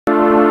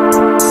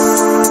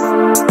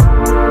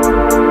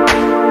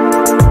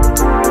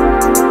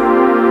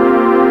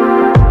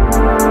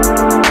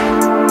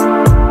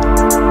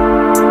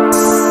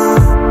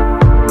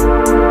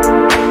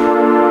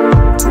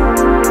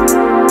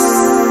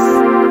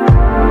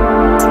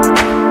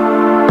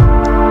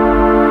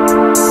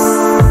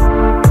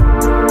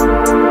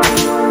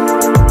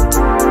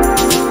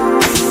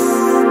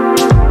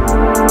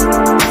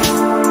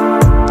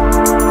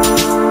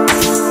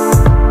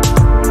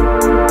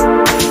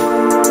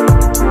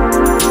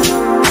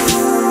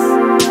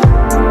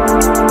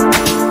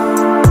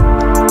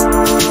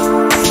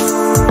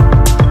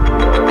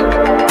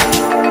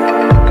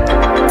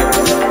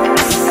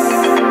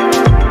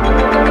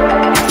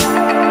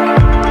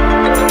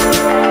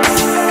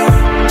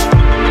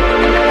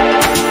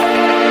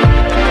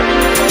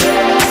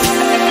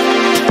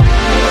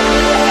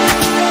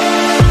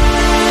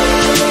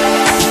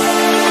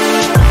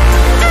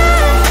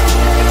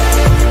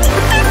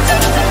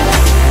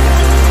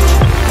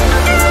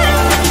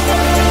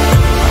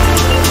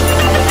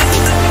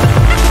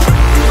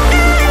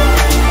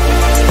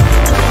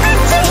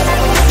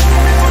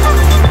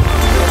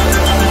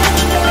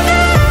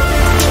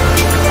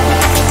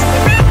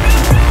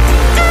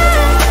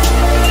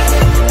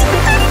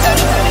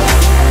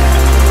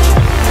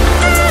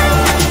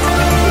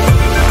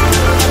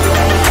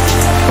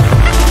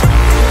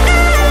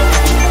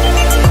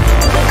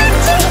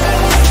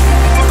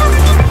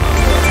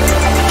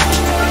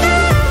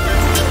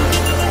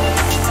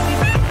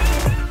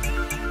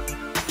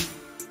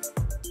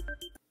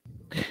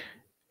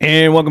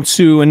And welcome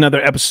to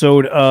another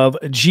episode of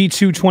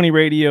G220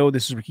 Radio.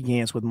 This is Ricky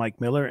Gantz with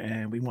Mike Miller,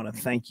 and we want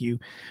to thank you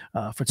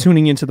for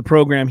tuning into the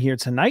program here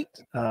tonight.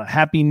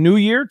 Happy New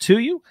Year to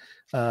you.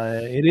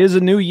 It is a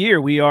new year.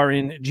 We are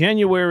in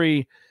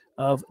January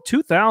of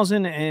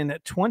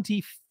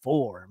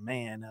 2024.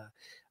 Man,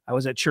 I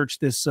was at church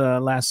this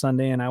last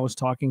Sunday, and I was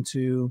talking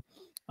to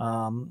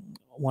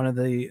one of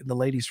the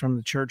ladies from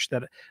the church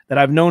that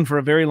I've known for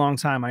a very long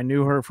time. I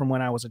knew her from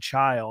when I was a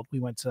child. We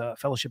went to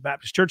Fellowship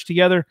Baptist Church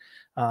together.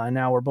 And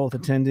now we're both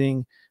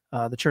attending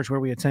the church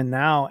where we attend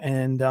now.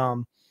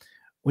 And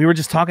we were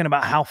just talking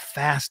about how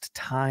fast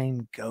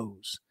time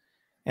goes.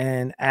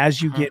 And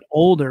as you get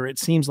older, it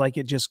seems like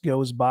it just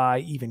goes by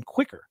even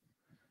quicker,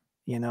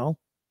 you know?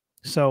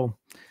 So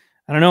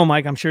I don't know,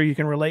 Mike, I'm sure you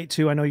can relate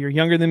to, I know you're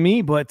younger than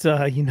me, but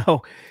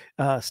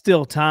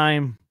still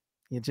time,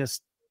 it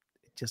just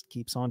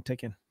keeps on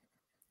ticking.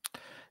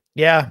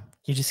 Yeah.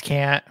 You just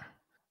can't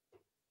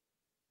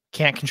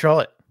control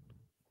it.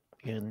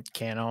 You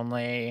can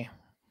only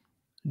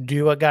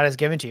do what God has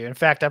given to you. In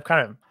fact, I've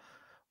kind of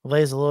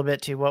relays a little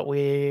bit to what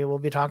we will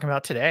be talking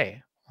about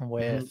today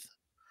with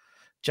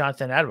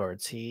Jonathan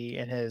Edwards. He,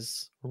 in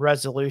his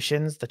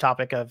resolutions, the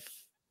topic of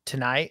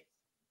tonight,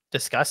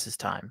 discusses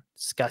time,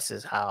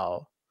 discusses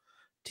how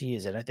to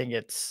use it. I think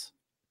it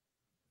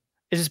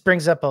just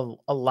brings up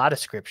a lot of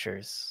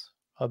scriptures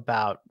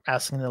about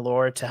asking the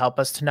Lord to help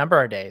us to number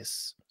our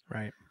days.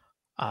 Right.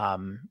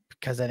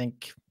 Because I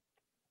think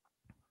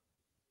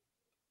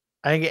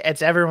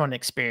it's everyone's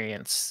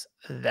experience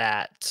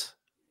that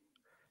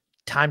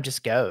time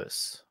just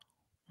goes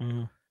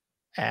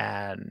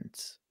and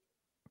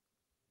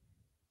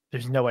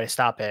there's no way to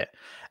stop it.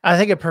 I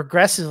think it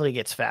progressively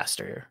gets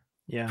faster.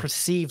 Yeah.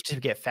 Perceived to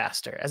get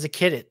faster. As a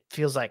kid, it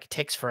feels like it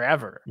takes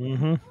forever.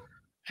 Mm-hmm.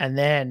 And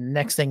then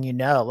next thing you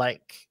know,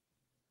 like,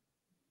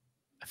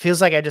 it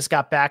feels like I just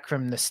got back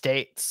from the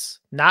States.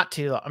 Not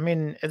too long. I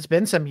mean, it's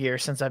been some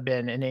years since I've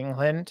been in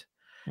England.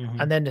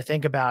 And then to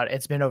think about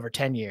it's been over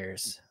 10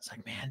 years. It's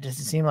like, man, it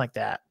doesn't seem like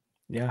that.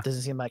 Yeah. It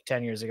doesn't seem like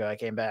 10 years ago I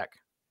came back.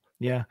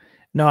 Yeah.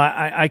 No,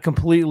 I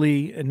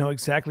completely know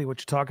exactly what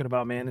you're talking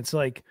about, man. It's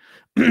like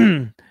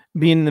being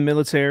in the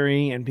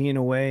military and being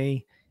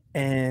away.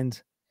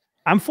 And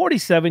I'm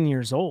 47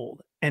 years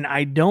old and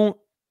I don't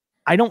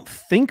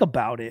think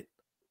about it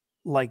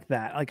like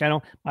that. Like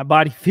my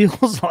body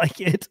feels like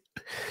it.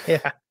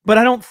 Yeah. But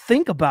I don't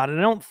think about it.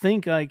 I don't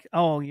think like,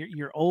 oh,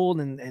 you're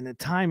old and the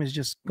time has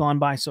just gone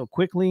by so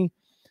quickly.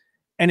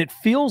 And it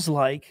feels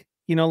like,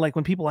 like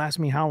when people ask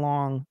me how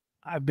long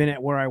I've been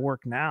at where I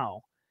work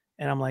now,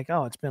 and I'm like,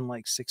 oh, it's been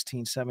like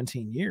 16,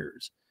 17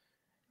 years.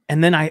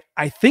 And then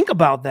I think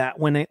about that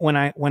when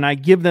I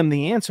give them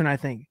the answer and I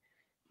think,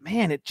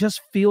 man, it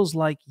just feels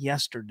like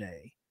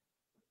yesterday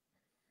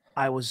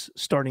I was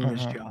starting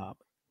this job.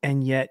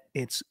 And yet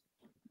it's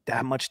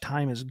that much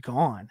time is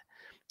gone,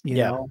 you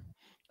know?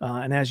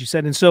 And as you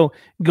said, and so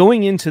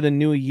going into the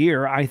new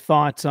year, I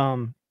thought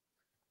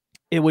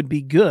it would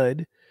be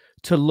good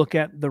to look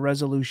at the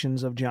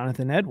resolutions of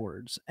Jonathan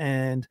Edwards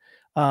and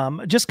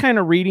just kind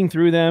of reading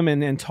through them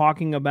and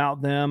talking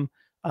about them.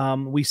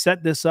 We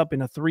set this up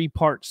in a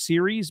 3-part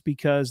series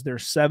because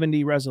there's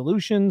 70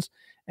 resolutions,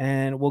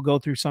 and we'll go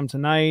through some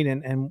tonight.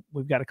 And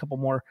we've got a couple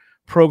more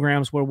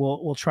programs where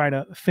we'll try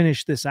to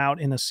finish this out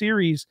in a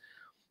series.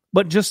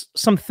 But just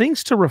some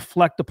things to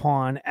reflect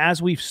upon as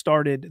we've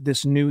started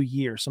this new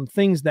year, some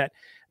things that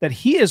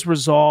he has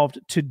resolved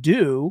to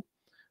do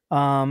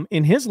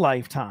in his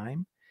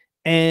lifetime,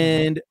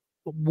 and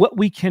what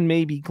we can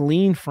maybe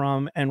glean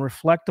from and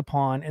reflect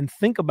upon and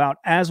think about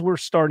as we're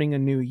starting a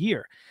new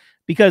year.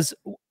 Because,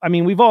 I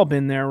mean, we've all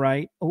been there,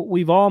 right?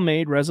 We've all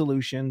made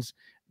resolutions.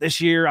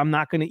 This year, I'm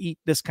not going to eat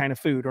this kind of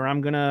food, or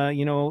I'm going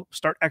to,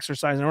 start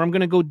exercising, or I'm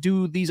going to go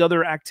do these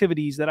other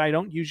activities that I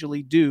don't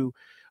usually do.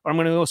 Or I'm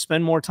going to go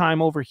spend more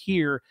time over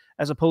here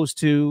as opposed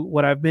to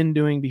what I've been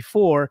doing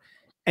before.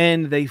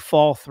 And they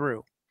fall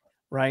through,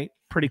 right?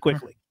 Pretty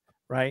quickly,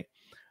 right?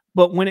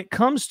 But when it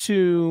comes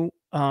to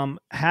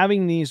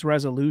having these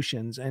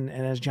resolutions, and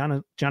as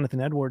Jonathan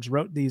Edwards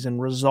wrote these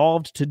and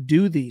resolved to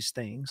do these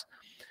things,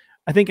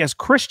 I think as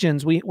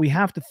Christians, we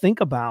have to think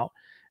about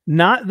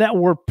not that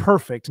we're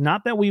perfect,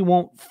 not that we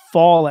won't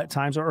fall at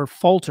times or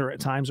falter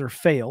at times or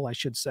fail, I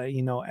should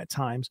say, at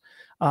times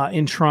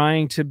in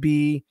trying to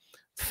be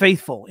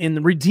faithful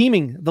in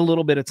redeeming the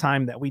little bit of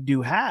time that we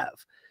do have.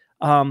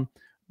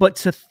 But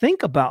to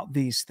think about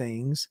these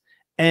things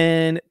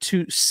and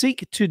to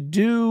seek to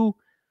do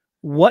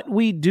what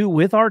we do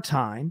with our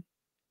time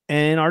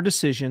and our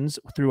decisions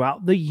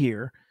throughout the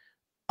year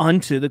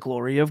unto the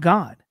glory of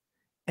God.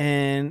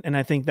 And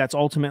I think that's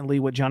ultimately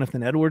what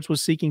Jonathan Edwards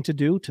was seeking to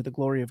do, to the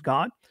glory of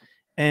God.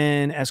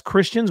 And as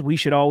Christians, we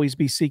should always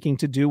be seeking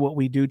to do what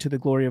we do to the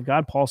glory of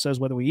God. Paul says,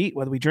 whether we eat,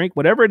 whether we drink,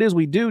 whatever it is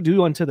we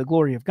do unto the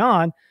glory of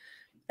God.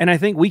 And I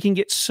think we can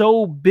get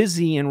so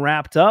busy and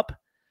wrapped up,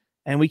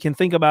 and we can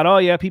think about, oh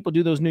yeah, people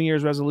do those New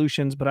Year's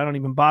resolutions, but I don't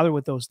even bother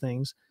with those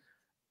things.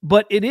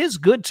 But it is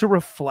good to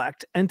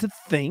reflect and to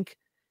think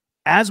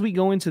as we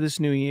go into this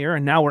new year,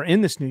 and now we're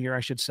in this new year, I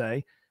should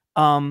say,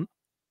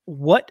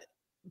 what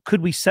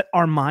could we set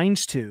our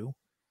minds to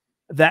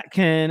that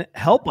can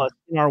help us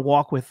in our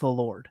walk with the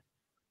Lord?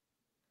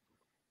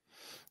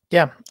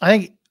 Yeah, I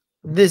think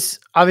this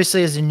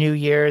obviously is a new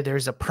year.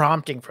 There's a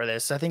prompting for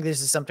this. I think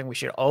this is something we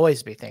should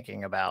always be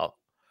thinking about,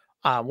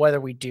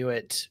 whether we do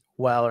it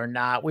well or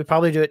not. We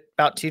probably do it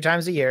about 2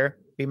 times a year,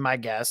 be my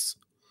guess.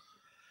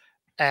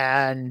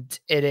 And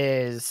it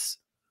is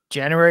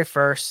January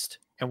 1st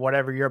and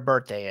whatever your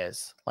birthday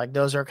is. Like,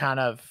 those are kind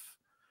of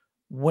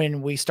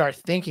when we start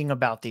thinking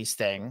about these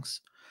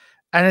things.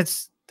 And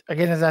it's,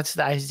 again, that's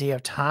the idea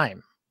of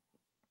time.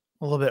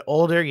 A little bit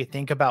older, you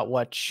think about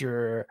what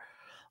your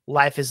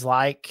life is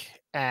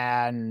like,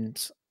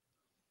 and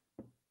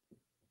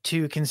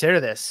to consider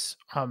this.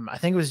 I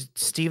think it was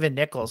Stephen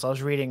Nichols. I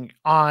was reading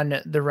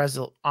on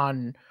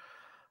the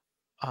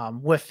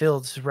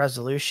Whitfield's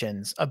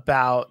resolutions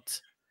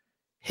about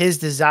his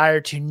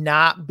desire to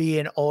not be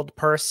an old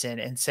person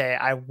and say,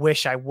 I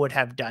wish I would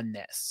have done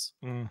this,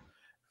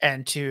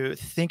 and to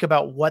think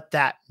about what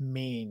that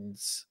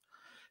means.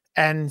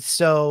 And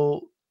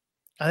so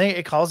I think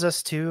it calls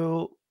us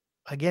to,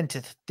 again,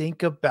 to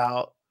think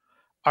about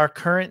our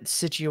current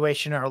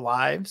situation in our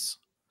lives,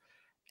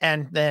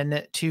 and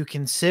then to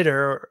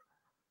consider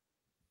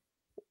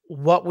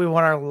what we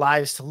want our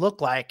lives to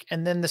look like,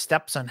 and then the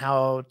steps on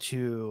how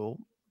to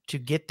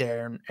get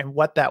there, and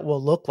what that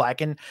will look like.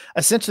 And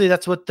essentially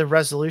that's what the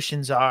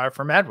resolutions are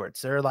from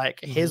Edwards. They're like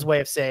his way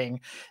of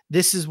saying,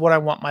 this is what I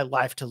want my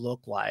life to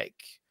look like.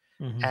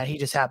 And he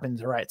just happened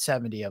to write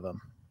 70 of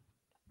them.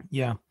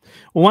 Yeah.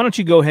 Well, why don't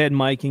you go ahead,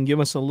 Mike, and give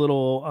us a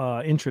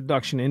little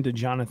introduction into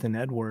Jonathan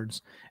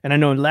Edwards. And I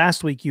know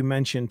last week you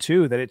mentioned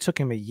too that it took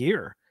him a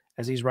year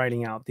as he's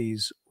writing out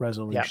these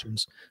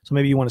resolutions. Yeah. So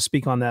maybe you want to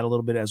speak on that a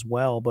little bit as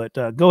well. But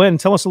go ahead and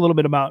tell us a little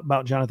bit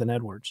about Jonathan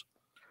Edwards.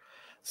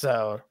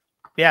 So,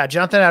 yeah,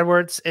 Jonathan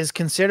Edwards is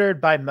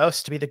considered by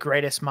most to be the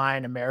greatest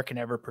mind American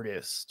ever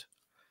produced,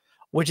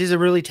 which is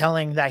really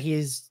telling that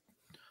he's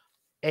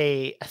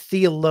a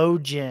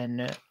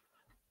theologian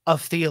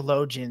of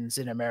theologians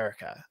in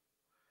America.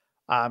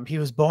 He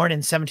was born in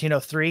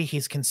 1703.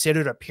 He's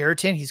considered a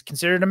Puritan. He's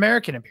considered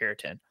American a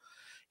Puritan.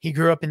 He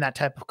grew up in that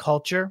type of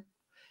culture.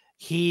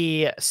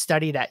 He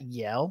studied at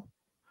Yale.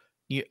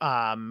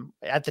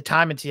 At the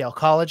time, it's Yale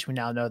College. We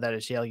now know that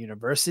it's Yale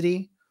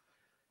University.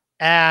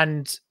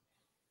 And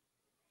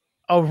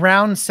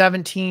around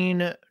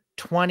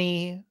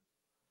 1720,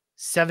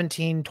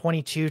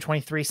 1722,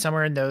 23,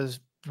 somewhere in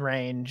those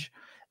range,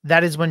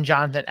 that is when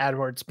Jonathan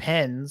Edwards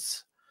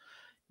pens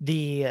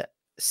the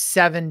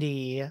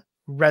 70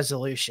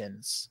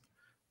 resolutions.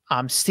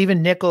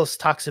 Stephen Nichols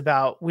talks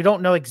about, we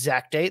don't know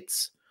exact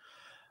dates,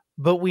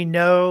 but we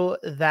know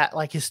that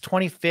like his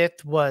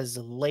 25th was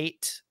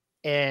late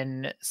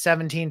in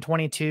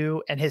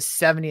 1722, and his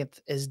 70th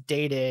is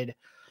dated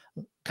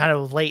kind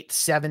of late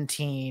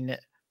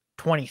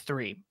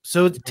 1723.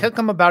 So it took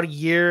him about a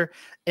year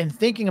in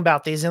thinking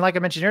about these. And like I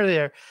mentioned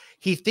earlier,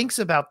 he thinks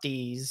about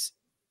these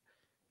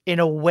in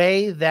a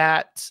way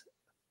that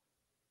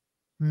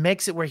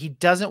makes it where he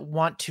doesn't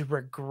want to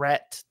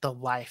regret the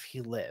life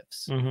he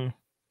lives.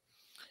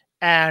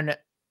 And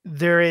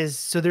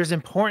there's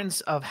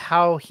importance of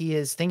how he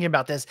is thinking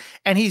about this,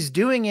 and he's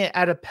doing it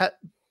at a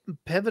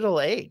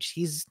pivotal age.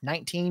 He's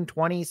 19,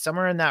 20,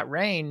 somewhere in that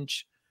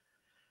range.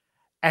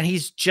 And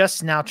he's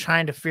just now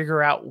trying to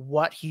figure out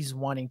what he's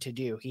wanting to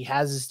do. He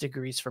has his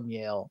degrees from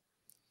Yale.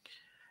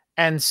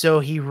 And so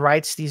he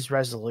writes these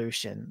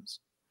resolutions.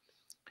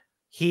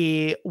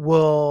 He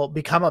will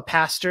become a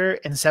pastor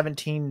in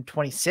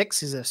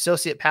 1726. He's an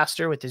associate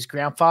pastor with his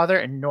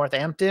grandfather in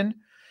Northampton,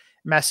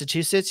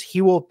 Massachusetts.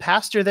 He will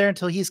pastor there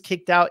until he's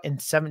kicked out in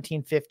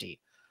 1750.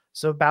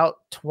 So about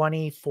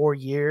 24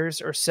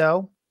 years or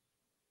so.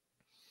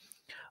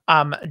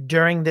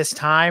 During this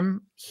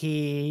time,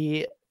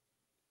 he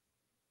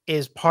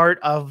is part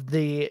of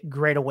the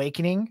Great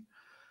Awakening,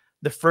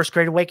 the First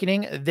Great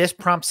Awakening. This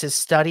prompts his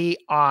study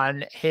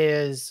on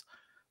his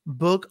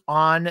book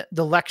on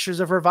the lectures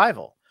of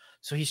revival.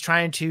 So he's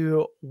trying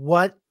to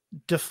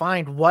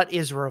define what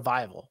is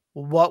revival,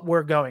 what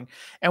we're going,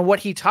 and what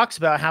he talks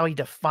about, how he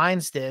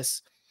defines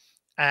this,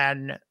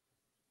 and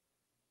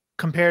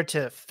compared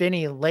to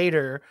Finney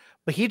later,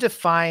 but he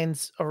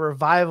defines a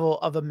revival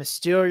of a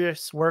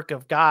mysterious work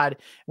of God in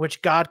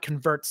which God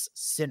converts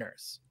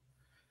sinners.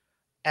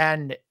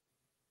 And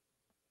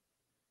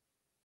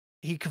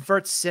he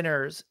converts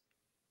sinners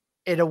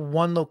in a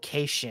one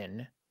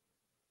location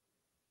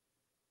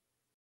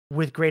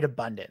with great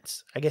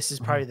abundance. I guess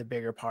is probably the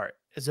bigger part,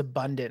 is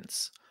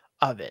abundance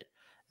of it.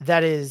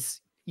 That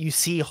is, you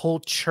see whole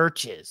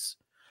churches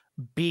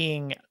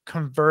being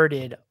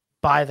converted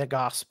by the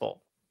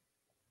gospel.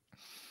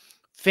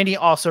 Finney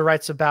also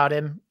writes about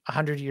him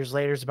 100 years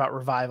later, about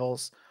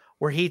revivals,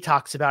 where he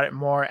talks about it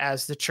more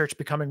as the church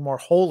becoming more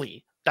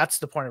holy. That's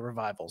the point of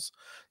revivals.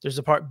 There's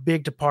a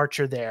big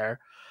departure there.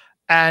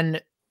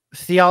 And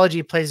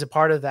theology plays a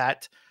part of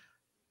that.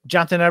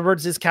 Jonathan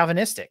Edwards is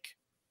Calvinistic.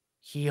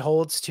 He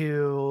holds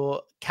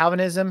to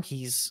Calvinism.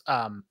 He's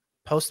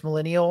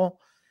post-millennial,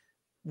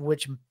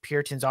 which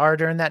Puritans are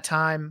during that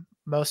time.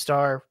 Most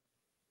are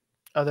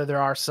Although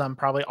there are some,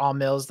 probably all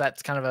mills,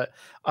 that's kind of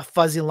a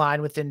fuzzy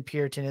line within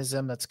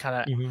Puritanism. That's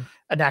kind of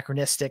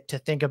anachronistic to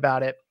think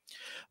about it.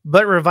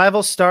 But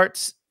revival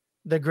starts,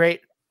 the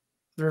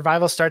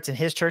revival starts in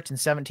his church in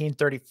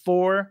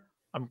 1734.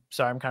 I'm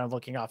sorry, I'm kind of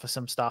looking off of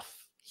some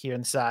stuff here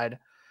inside.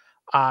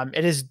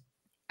 It is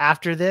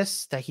after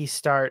this that he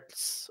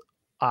starts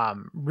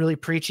really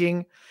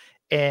preaching.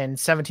 In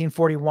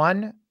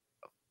 1741,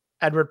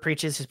 Edward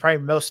preaches his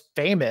probably most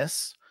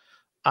famous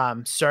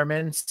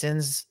sermon,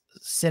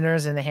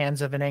 Sinners in the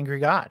Hands of an Angry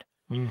God,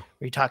 where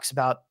he talks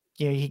about,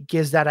 he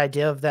gives that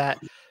idea of that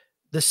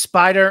the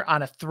spider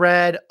on a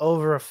thread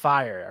over a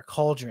fire, a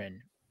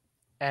cauldron,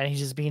 and he's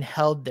just being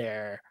held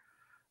there,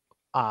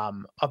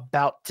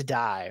 about to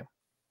die.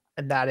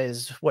 And that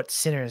is what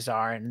sinners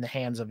are in the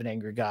hands of an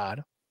angry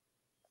God.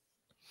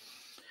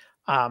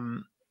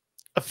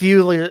 A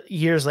few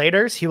years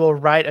later, he will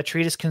write a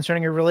treatise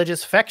concerning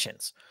religious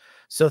affections.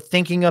 So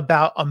thinking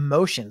about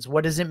emotions,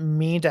 what does it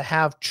mean to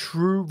have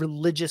true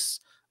religious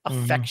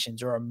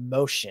affections or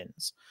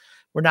emotions?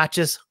 We're not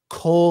just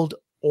cold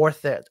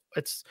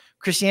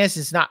Christianity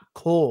is not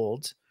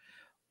cold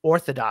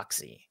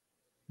orthodoxy.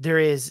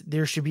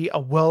 There should be a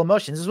well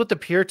emotion. This is what the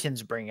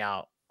Puritans bring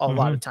out a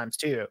lot of times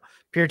too.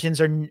 Puritans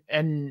are,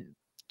 and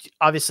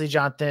obviously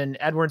Jonathan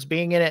Edwards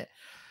being in it,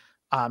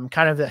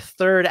 kind of the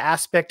third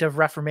aspect of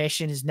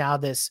Reformation is now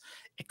this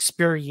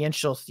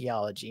experiential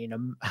theology.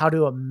 How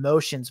do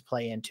emotions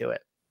play into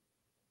it?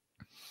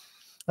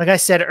 Like I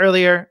said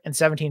earlier, in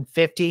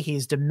 1750,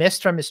 he's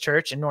dismissed from his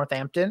church in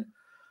Northampton,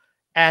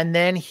 and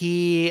then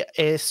he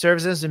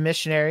serves as a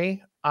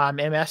missionary in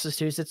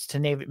Massachusetts to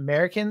Native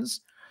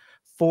Americans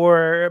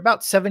for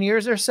about 7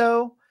 years or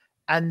so,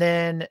 and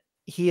then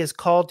he is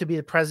called to be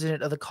the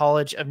president of the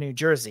College of New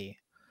Jersey.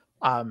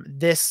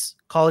 This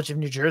College of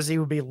New Jersey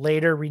would be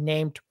later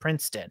renamed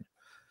Princeton.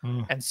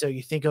 And so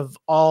you think of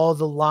all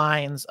the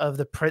lines of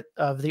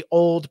the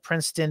old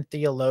Princeton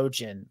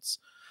theologians,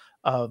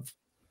 of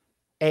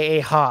A.A.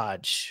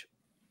 Hodge,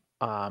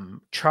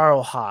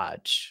 Charles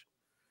Hodge.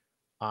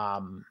 I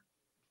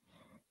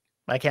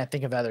can't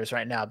think of others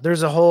right now.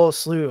 There's a whole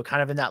slew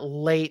kind of in that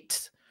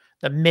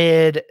the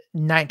mid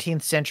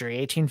 19th century,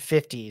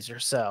 1850s or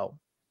so.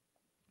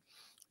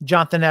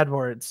 Jonathan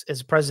Edwards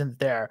is president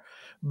there,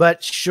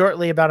 but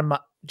shortly,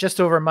 about just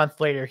over a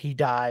month later, he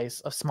dies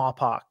of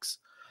smallpox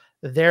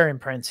there in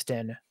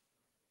Princeton,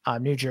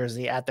 New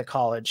Jersey, at the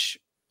college,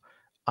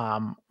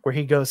 where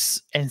he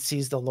goes and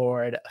sees the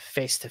Lord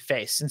face to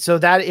face. And so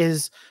that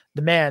is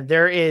the man.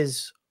 There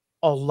is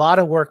a lot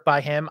of work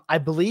by him. I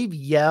believe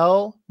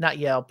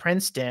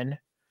Princeton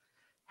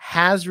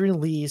has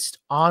released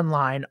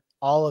online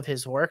all of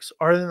his works,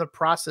 or in the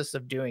process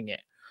of doing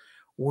it,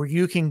 where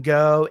you can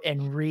go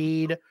and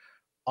read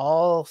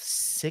all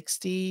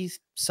 60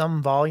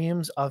 some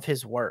volumes of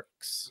his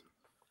works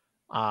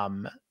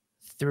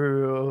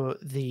through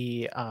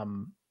the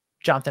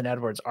Jonathan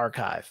Edwards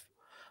archive.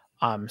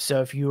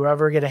 So if you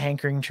ever get a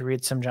hankering to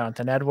read some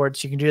Jonathan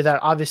Edwards, you can do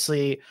that.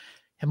 Obviously,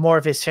 more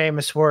of his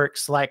famous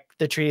works, like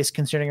the treatise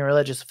concerning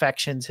religious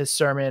affections, his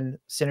sermon,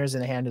 Sinners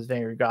in the Hand of the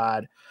Angry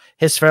God,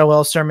 his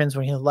farewell sermons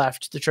when he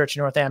left the church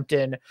in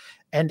Northampton,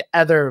 and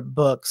other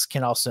books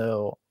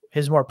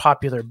his more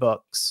popular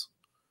books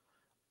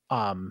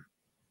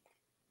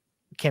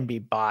can be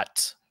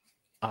bought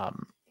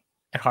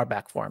in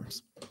hardback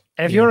forms.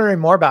 And if you want to read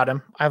more about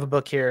him, I have a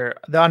book here,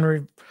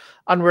 The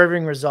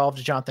Unwavering Resolve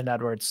to Jonathan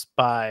Edwards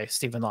by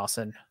Stephen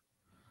Lawson.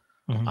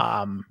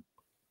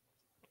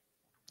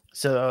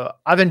 So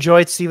I've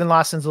enjoyed Stephen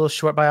Lawson's little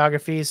short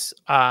biographies.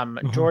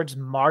 George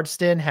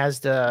Marsden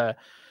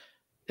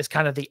is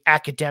kind of the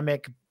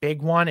academic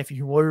big one. If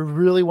you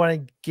really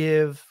want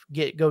to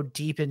go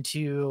deep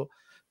into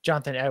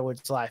Jonathan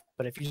Edwards' life,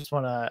 but if you just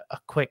want a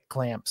quick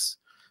glimpse,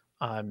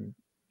 you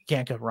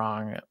can't go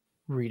wrong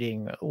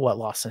reading what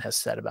Lawson has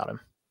said about him.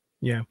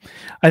 Yeah.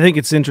 I think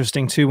it's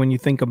interesting too, when you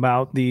think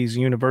about these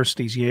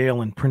universities,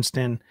 Yale and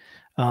Princeton,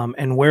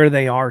 and where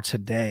they are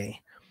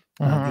today.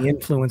 The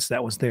influence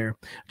that was there.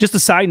 Just a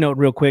side note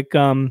real quick.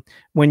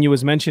 When you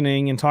was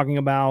mentioning and talking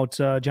about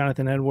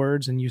Jonathan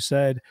Edwards, and you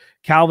said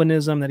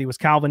Calvinism, that he was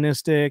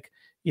Calvinistic,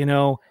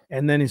 and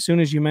then as soon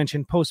as you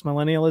mentioned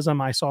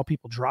post-millennialism, I saw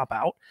people drop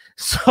out.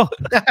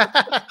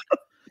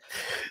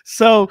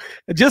 So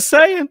just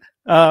saying,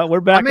 we're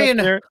back up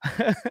there.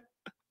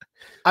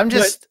 I'm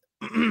just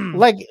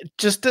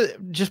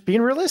just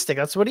being realistic.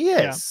 That's what he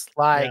is.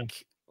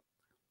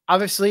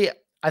 Obviously,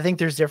 I think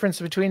there's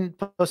difference between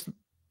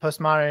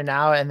postmodern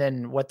now and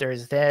then what there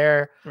is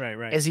there.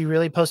 Right. Is he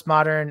really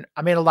postmodern?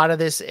 I mean, a lot of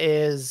this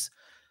is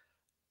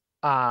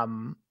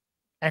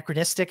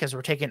anachronistic, as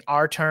we're taking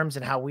our terms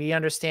and how we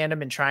understand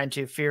them and trying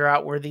to figure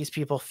out where these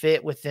people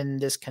fit within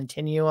this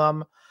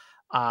continuum.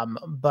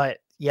 But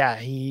yeah,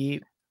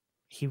 he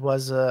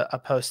was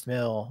a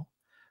post-mill,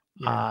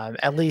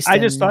 at least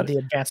the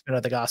advancement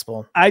of the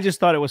gospel. I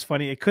just thought it was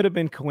funny. It could have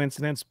been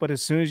coincidence, but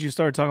as soon as you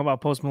started talking about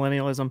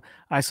post-millennialism,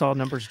 I saw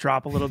numbers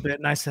drop a little bit,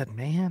 and I said,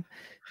 man,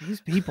 these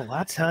people,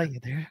 I tell you,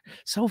 they're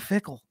so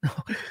fickle.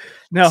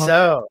 No.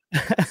 So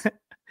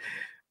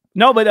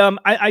No, but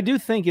I do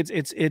think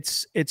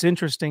it's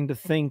interesting to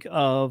think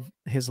of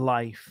his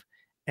life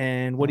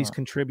and what he's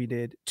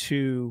contributed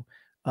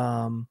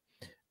um,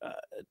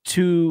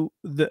 to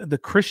the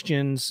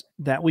Christians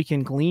that we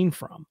can glean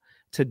from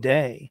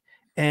today.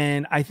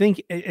 And I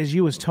think as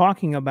you was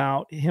talking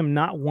about him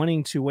not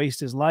wanting to waste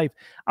his life,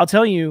 I'll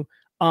tell you,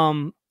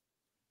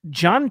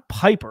 John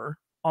Piper,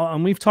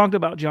 and we've talked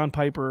about John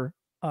Piper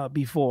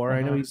before.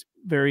 I know he's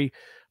very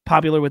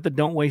popular with the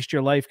 "Don't Waste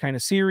Your Life" kind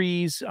of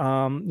series,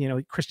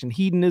 Christian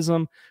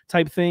hedonism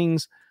type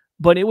things.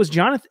 But it was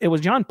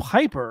John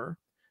Piper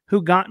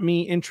who got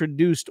me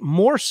introduced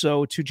more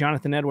so to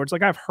Jonathan Edwards.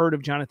 Like, I've heard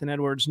of Jonathan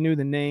Edwards, knew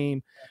the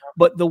name,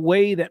 but the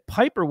way that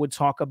Piper would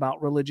talk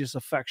about religious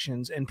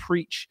affections and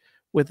preach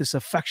with this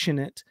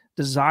affectionate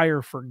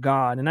desire for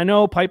God. And I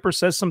know Piper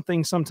says some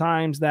things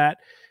sometimes that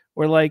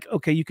were like,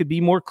 okay, you could be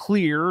more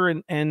clear,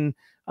 and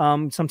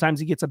sometimes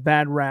he gets a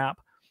bad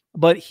rap,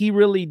 but he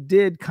really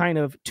did kind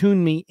of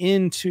tune me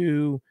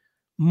into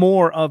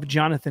more of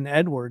Jonathan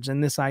Edwards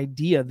and this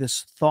idea,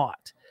 this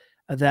thought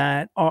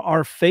that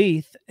our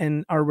faith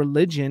and our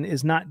religion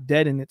is not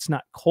dead and it's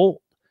not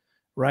cold,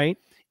 right?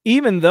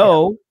 Even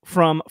though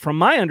from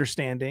my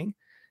understanding,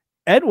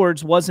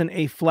 Edwards wasn't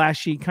a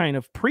flashy kind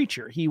of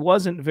preacher. He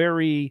wasn't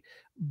very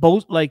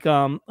what's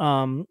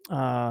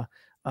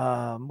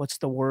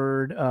the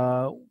word?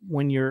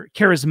 When you're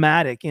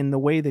charismatic in the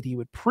way that he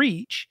would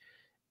preach,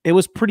 it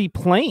was pretty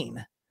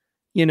plain,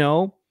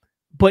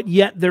 but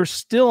yet there's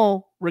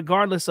still,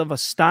 regardless of a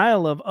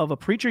style of a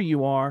preacher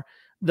you are,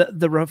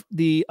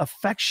 the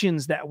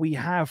affections that we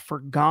have for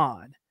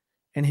God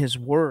and his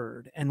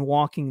word and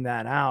walking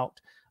that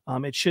out.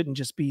 It shouldn't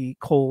just be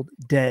cold,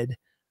 dead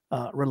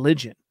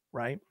religion,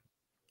 right?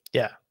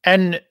 Yeah.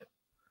 And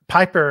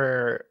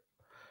Piper,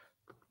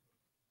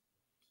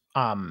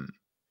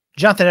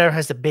 Jonathan Edwards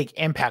has a big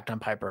impact on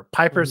Piper.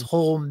 Piper's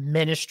whole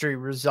ministry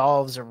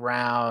revolves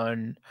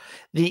around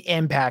the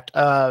impact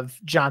of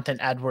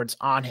Jonathan Edwards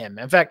on him.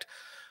 In fact,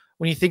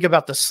 when you think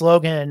about the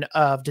slogan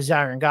of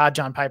Desiring God,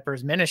 John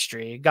Piper's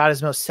ministry, God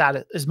is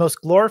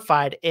most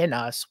glorified in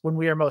us when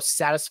we are most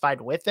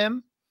satisfied with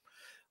him,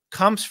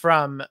 comes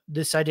from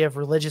this idea of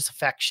religious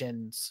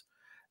affections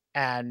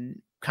and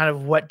kind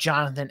of what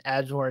Jonathan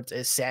Edwards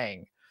is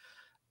saying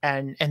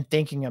and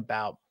thinking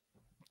about.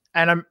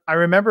 And I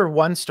remember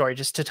one story,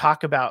 just to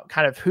talk about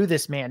kind of who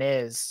this man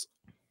is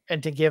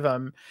and to give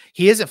him,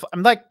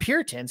 I'm like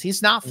Puritans.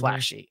 He's not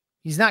flashy.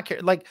 He's not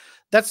like,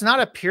 that's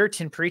not a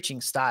Puritan preaching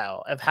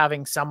style of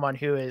having someone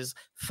who is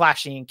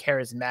flashy and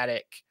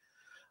charismatic.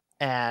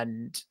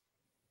 And,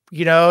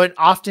 and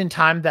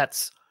oftentimes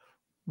that's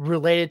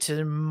related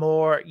to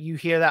more, you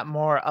hear that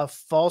more of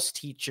false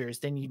teachers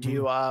than you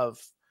do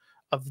of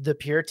the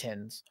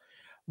Puritans.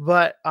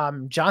 But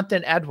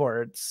Jonathan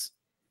Edwards,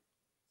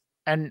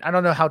 and I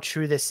don't know how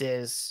true this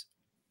is,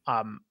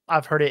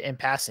 I've heard it in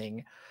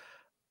passing,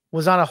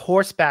 was on a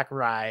horseback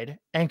ride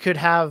and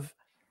can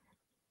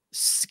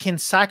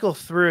cycle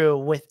through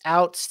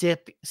without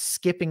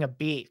skipping a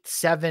beat,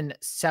 7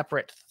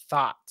 separate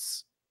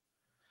thoughts.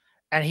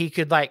 And he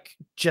could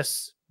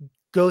just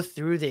go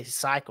through these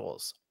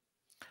cycles.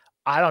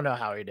 I don't know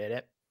how he did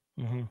it.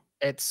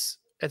 It's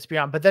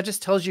beyond, but that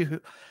just tells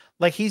you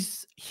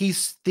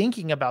he's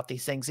thinking about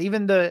these things,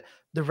 even the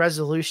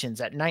resolutions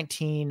at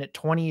 19,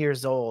 20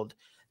 years old,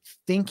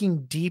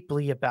 thinking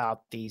deeply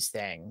about these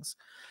things.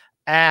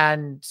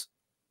 And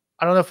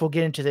I don't know if we'll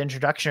get into the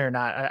introduction or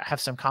not. I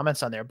have some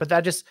comments on there, but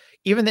that just,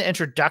 even the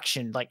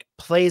introduction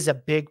plays a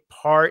big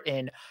part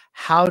in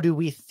how do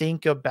we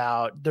think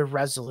about the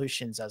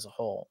resolutions as a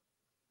whole.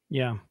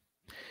 Yeah.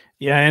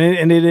 Yeah.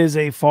 And it is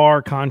a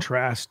far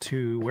contrast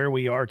to where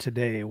we are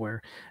today,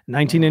 where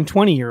 19 and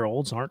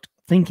 20-year-olds aren't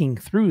thinking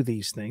through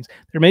these things.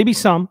 There may be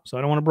some, so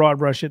I don't want to broad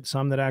brush it,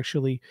 some that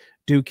actually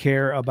do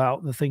care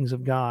about the things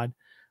of God.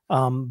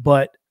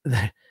 But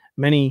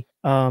many,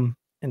 and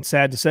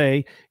sad to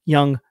say,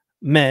 young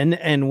men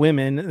and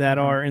women that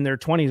are in their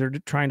 20s are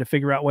trying to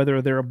figure out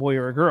whether they're a boy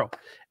or a girl.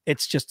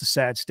 It's just a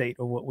sad state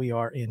of what we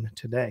are in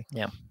today.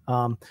 Yeah.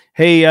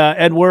 Hey,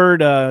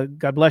 Edward,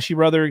 God bless you,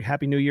 brother.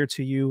 Happy New Year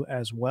to you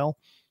as well.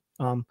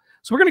 So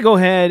we're going to go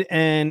ahead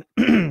and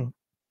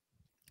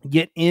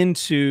get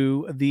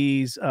into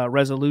these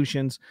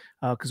resolutions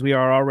because we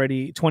are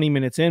already 20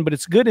 minutes in, but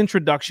it's a good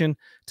introduction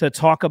to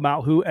talk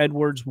about who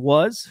Edwards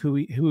was,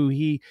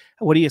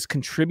 what he has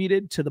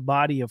contributed to the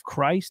body of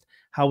Christ,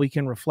 how we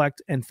can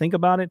reflect and think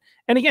about it.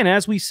 And again,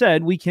 as we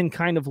said, we can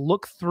kind of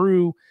look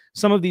through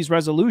some of these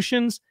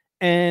resolutions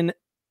and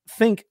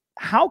think,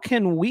 how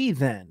can we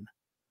then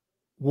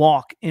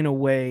walk in a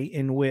way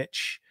in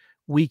which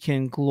we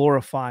can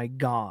glorify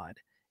God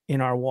in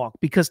our walk?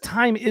 Because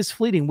time is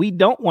fleeting. We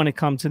don't want to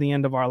come to the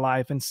end of our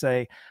life and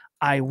say,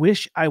 I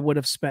wish I would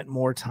have spent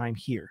more time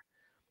here.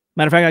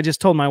 Matter of fact, I just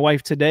told my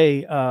wife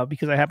today,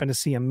 because I happened to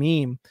see a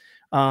meme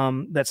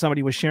that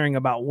somebody was sharing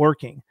about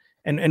working.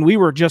 And we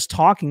were just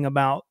talking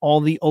about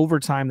all the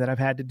overtime that I've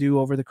had to do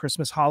over the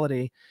Christmas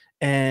holiday,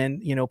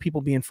 and,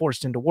 people being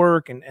forced into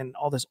work and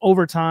all this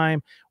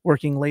overtime,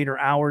 working later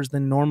hours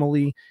than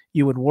normally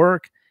you would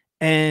work.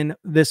 And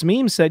this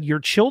meme said, your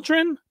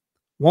children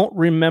won't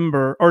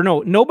remember, or no,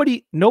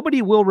 nobody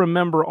will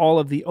remember all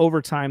of the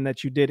overtime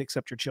that you did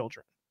except your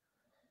children.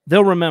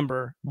 They'll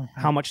remember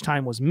how much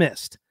time was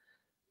missed.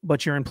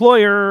 But your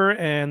employer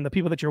and the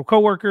people that your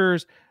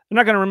coworkers, they're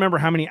not going to remember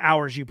how many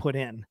hours you put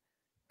in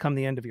come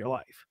the end of your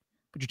life.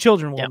 But your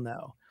children will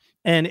know.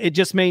 And it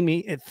just made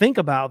me think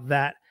about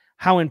that,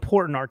 how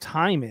important our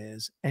time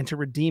is, and to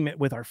redeem it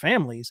with our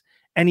families,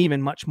 and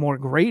even much more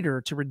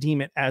greater to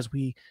redeem it as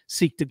we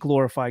seek to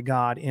glorify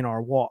God in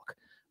our walk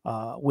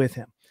with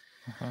him.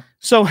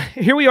 So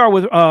here we are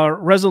with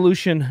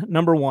resolution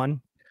number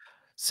 1.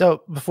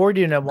 So before we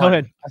do number 1, go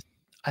ahead.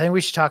 I think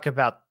we should talk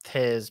about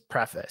his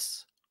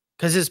preface,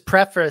 because his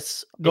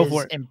preface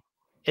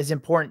is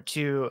important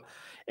to,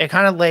 it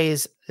kind of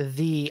lays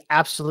the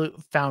absolute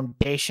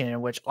foundation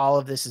in which all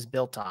of this is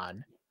built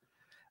on.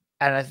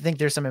 And I think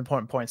there's some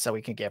important points that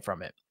we can get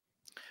from it.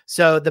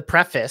 So the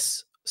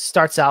preface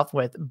starts out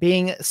with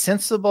being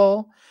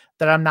sensible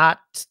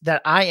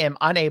that I am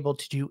unable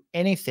to do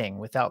anything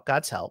without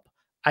God's help.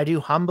 I do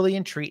humbly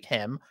entreat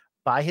him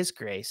by his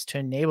grace to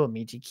enable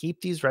me to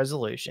keep these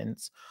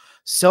resolutions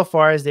so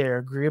far as they are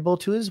agreeable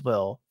to his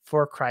will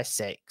for Christ's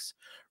sakes.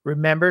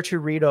 Remember to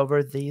read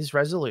over these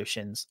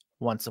resolutions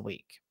once a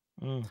week.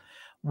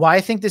 Why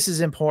I think this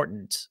is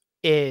important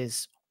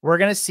is we're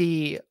going to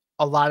see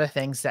a lot of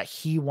things that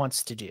he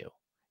wants to do.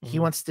 He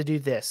wants to do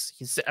this.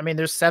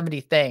 There's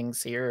 70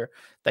 things here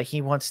that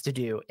he wants to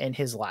do in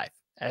his life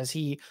as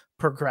he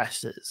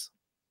progresses.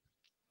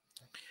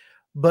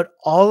 But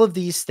all of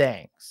these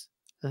things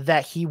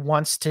that he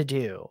wants to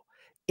do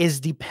is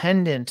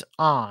dependent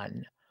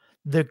on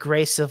the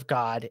grace of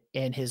God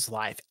in his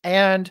life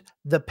and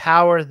the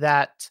power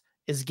that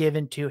is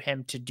given to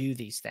him to do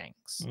these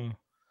things.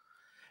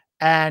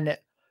 And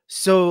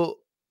so,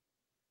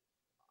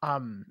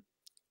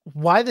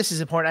 why this is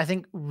important, I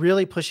think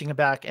really pushing it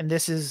back, and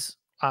this is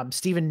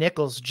Stephen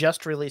Nichols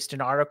just released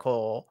an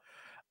article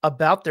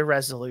about the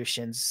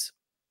resolutions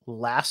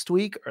last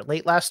week or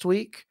late last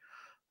week.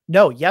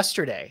 No,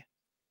 yesterday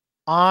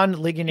on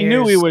Ligonier's. He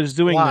knew he was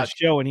doing blog. this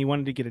show and he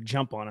wanted to get a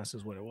jump on us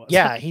is what it was.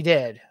 Yeah, he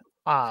did.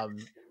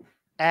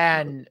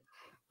 And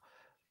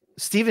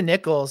Stephen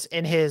Nichols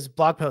in his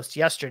blog post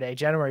yesterday,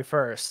 January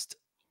 1st,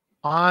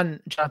 on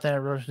Jonathan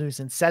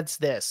Edwards says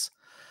this: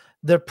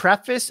 the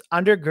preface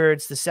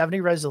undergirds the 70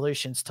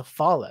 resolutions to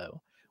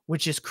follow,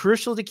 which is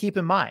crucial to keep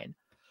in mind.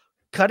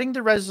 Cutting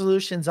the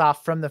resolutions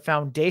off from the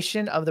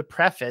foundation of the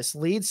preface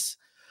leads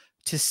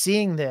to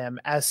seeing them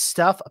as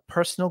stuff of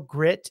personal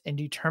grit and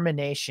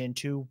determination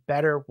to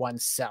better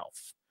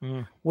oneself,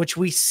 which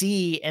we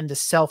see in the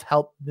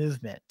self-help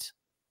movement.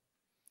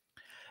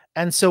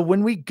 And so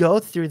when we go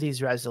through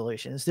these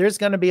resolutions, there's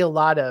going to be a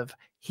lot of,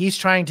 he's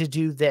trying to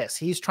do this,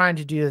 he's trying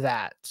to do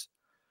that.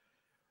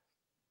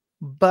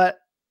 But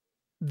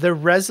the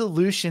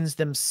resolutions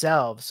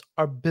themselves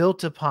are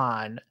built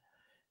upon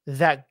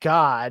that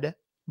God,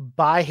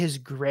 by his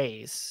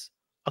grace,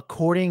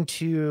 according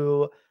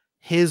to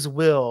his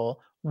will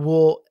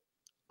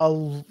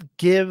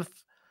give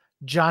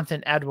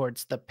Jonathan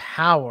Edwards the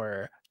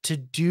power to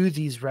do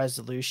these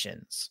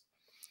resolutions.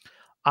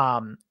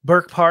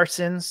 Burke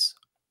Parsons,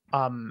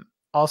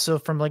 also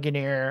from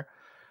Ligonier,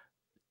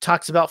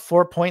 talks about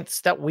 4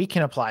 points that we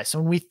can apply. So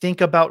when we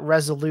think about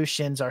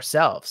resolutions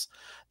ourselves,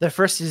 the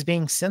first is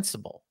being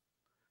sensible.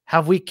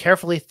 Have we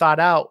carefully thought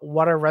out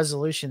what our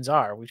resolutions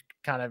are? We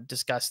kind of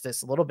discussed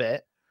this a little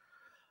bit,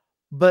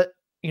 but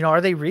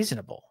are they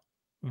reasonable?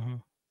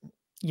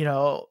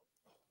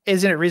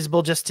 Isn't it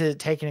reasonable just to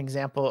take an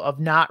example of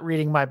not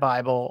reading my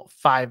Bible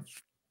 7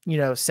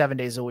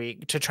 days a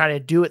week, to try to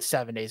do it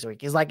 7 days a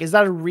week? Is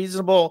that a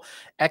reasonable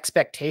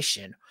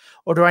expectation?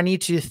 Or do I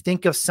need to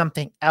think of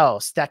something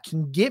else that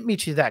can get me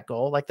to that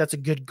goal? That's a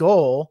good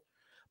goal,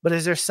 but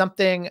is there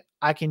something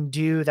I can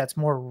do that's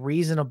more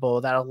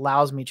reasonable that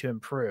allows me to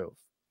improve?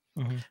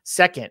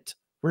 Second,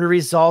 we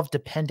resolve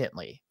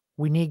dependently.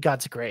 We need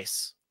God's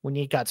grace. We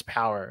need God's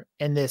power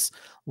in this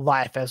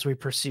life as we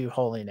pursue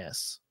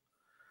holiness.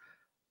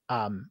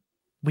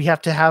 We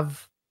have to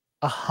have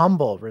a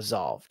humble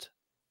resolved.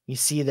 You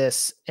see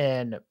this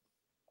in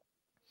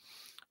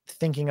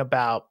thinking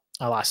about,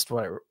 I lost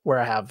where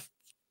I have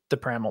the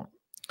preamble.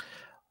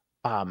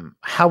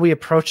 How we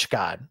approach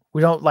God.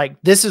 We don't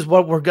this is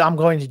what I'm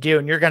going to do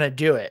and you're going to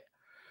do it.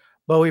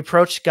 But we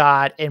approach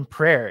God in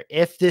prayer.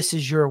 If this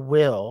is your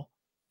will,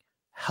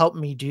 help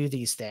me do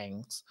these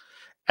things.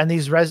 And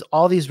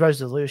all these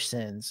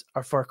resolutions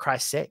are for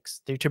Christ's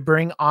sakes. They're to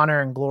bring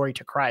honor and glory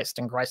to Christ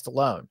and Christ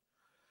alone.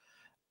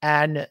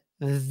 And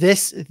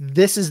this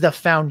is the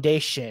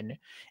foundation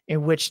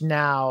in which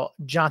now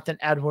Jonathan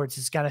Edwards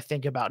is going to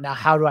think about, now,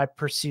 how do I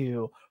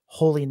pursue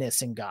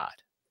holiness in God?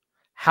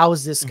 How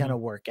is this going to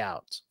work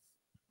out?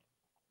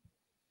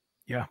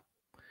 Yeah.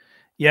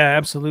 Yeah,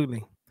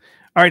 absolutely.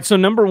 All right. So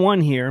number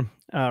 1 here,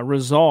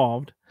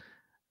 resolved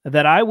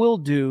that I will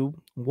do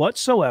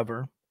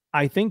whatsoever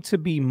I think to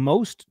be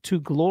most to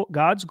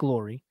God's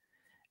glory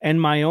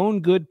and my own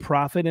good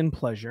profit and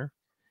pleasure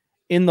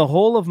in the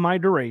whole of my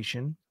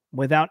duration,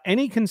 without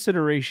any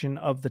consideration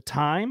of the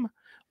time,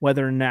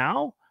 whether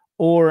now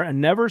or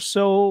never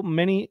so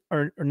many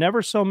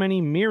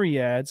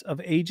myriads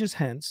of ages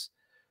hence,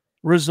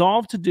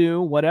 resolve to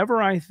do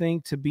whatever I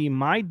think to be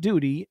my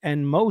duty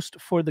and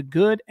most for the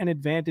good and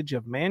advantage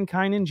of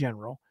mankind in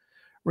general,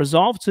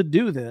 resolve to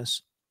do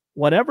this,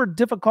 whatever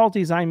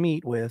difficulties I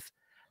meet with,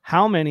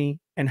 how many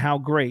and how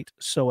great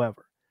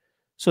soever.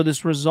 So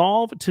this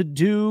resolve to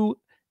do,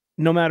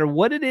 no matter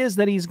what it is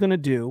that he's going to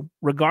do,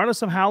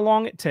 regardless of how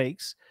long it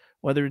takes,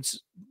 whether it's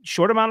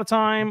short amount of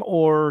time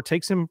or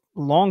takes him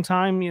a long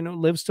time,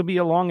 lives to be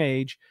a long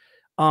age,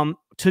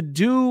 to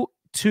do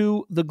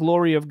to the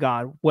glory of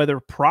God, whether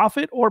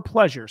profit or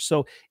pleasure.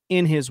 So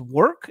in his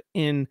work,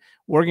 in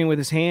working with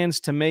his hands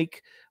to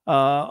make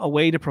a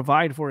way to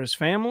provide for his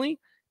family,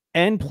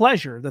 and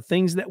pleasure, the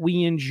things that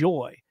we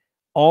enjoy,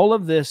 all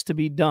of this to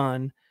be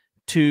done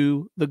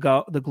to the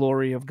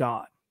glory of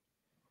God.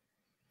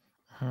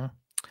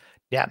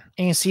 Yeah.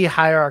 And you see a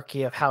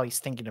hierarchy of how he's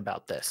thinking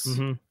about this.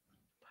 Mm-hmm.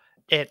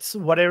 It's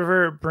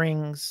whatever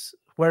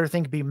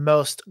thing could be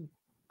most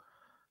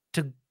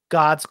to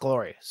God's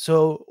glory.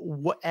 So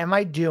what am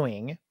I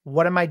doing?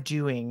 What am I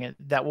doing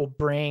that will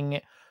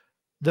bring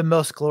the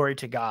most glory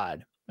to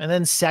God? And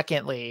then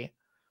secondly,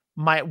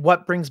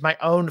 what brings my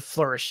own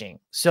flourishing.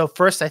 So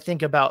first I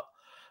think about,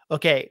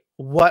 okay,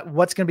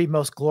 what's going to be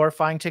most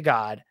glorifying to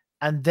God?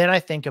 And then I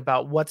think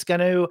about what's going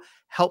to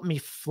help me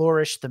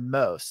flourish the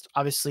most.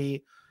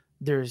 Obviously,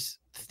 there's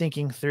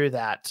thinking through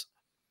that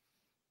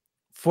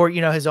for,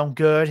 his own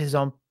good, his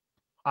own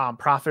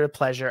profit or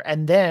pleasure.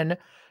 And then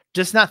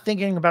just not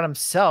thinking about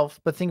himself,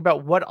 but think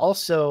about what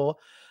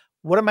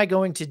am I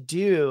going to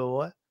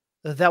do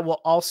that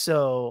will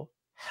also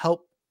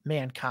help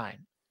mankind?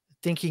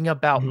 Thinking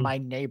about my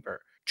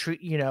neighbor, so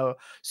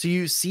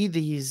you see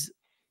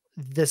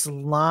this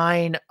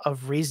line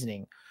of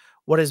reasoning.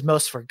 What is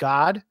most for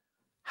God?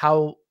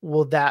 How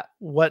will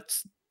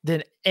what's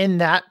then in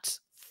that,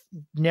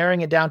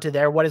 narrowing it down to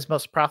there, what is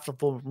most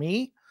profitable for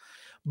me,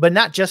 but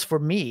not just for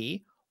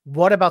me.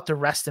 What about the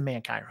rest of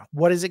mankind?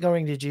 What is it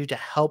going to do to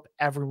help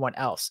everyone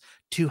else,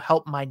 to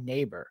help my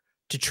neighbor,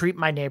 to treat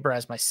my neighbor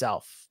as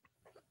myself?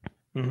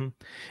 Mm-hmm.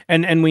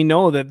 And we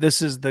know that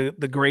this is the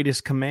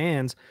greatest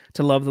commands,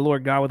 to love the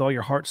Lord God with all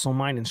your heart, soul,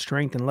 mind, and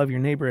strength, and love your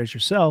neighbor as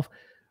yourself.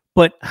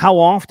 But how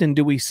often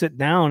do we sit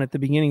down at the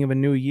beginning of a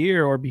new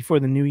year or before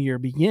the new year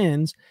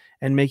begins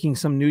and making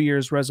some New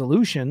Year's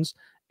resolutions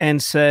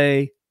and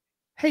say,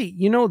 hey,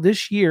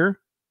 this year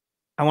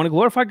I want to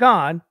glorify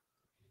God,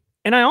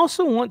 and I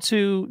also want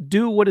to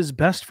do what is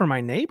best for my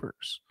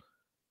neighbors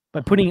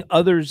by putting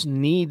others'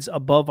 needs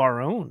above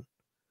our own.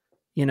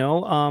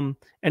 And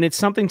it's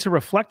something to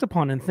reflect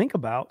upon and think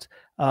about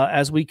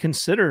as we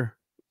consider,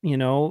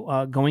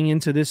 going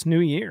into this new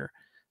year.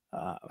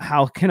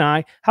 How can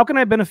I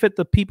benefit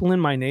the people in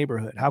my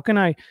neighborhood? How can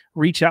I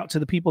reach out to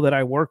the people that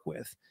I work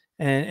with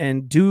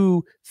and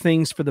do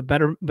things for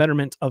the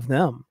betterment of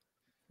them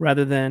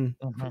rather than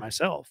for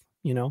myself,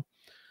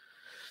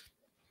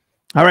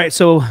 All right,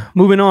 so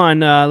moving on.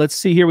 Let's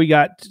see here. We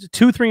got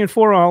 2, 3, and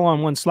 4 all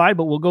on one slide,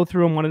 but we'll go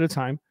through them one at a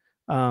time.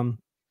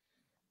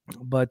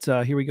 But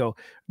here we go.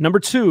 Number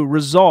 2,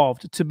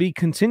 resolved to be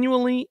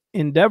continually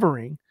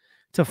endeavoring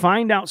to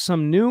find out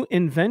some new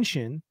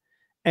invention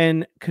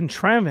and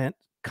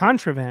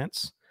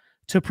contrivance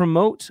to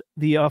promote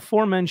the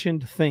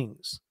aforementioned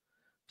things.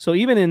 So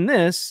even in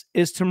this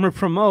is to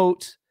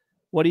promote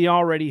what he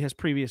already has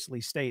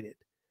previously stated.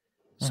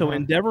 So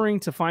endeavoring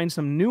to find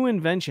some new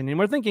invention. And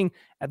we're thinking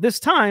at this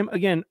time,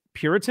 again,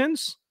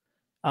 Puritans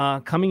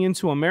coming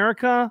into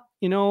America,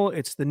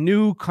 it's the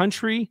new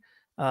country.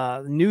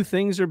 New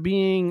things are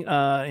being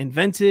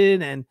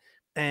invented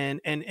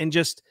and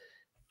just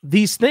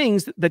these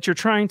things that you're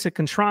trying to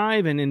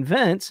contrive and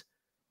invent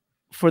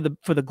for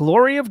the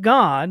glory of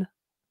God,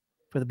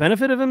 for the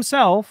benefit of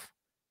himself,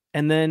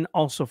 and then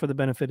also for the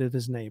benefit of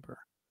his neighbor,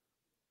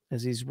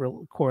 as he's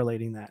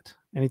correlating that.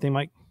 Anything,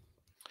 Mike?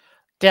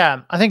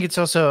 Yeah, I think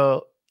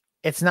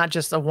it's not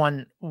just a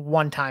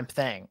one-time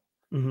thing.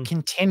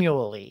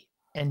 Continually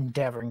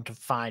endeavoring to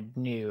find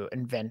new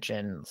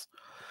inventions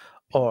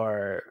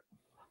or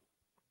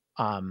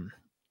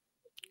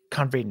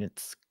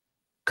contrivances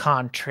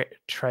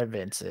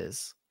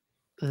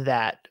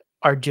that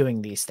are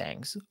doing these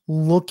things,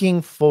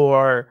 looking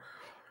for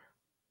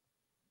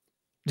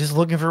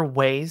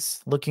ways,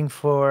 looking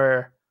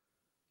for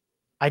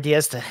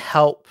ideas to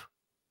help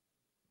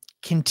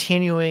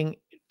continuing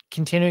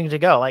to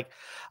go. Like,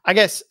 I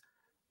guess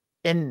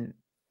in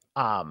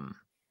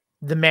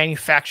the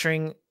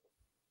manufacturing,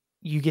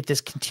 you get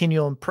this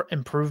continual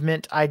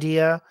improvement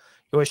idea.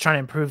 You're always trying to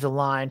improve the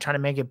line, trying to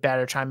make it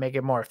better, trying to make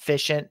it more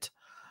efficient.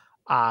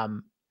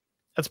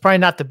 That's probably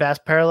not the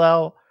best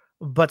parallel,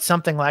 but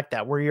something like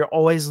that, where you're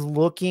always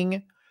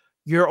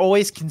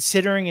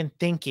considering and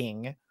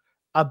thinking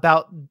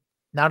about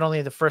not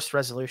only the first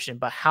resolution,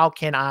 but how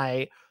can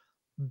I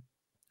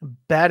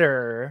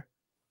better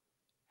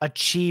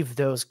achieve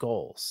those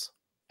goals?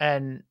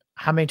 And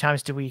how many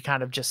times do we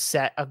kind of just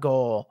set a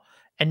goal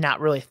and not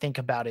really think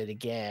about it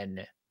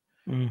again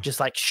just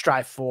like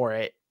strive for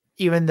it,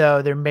 even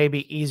though there may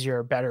be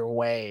easier, better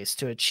ways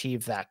to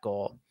achieve that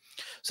goal.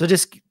 So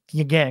just,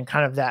 again,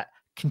 kind of that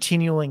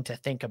continuing to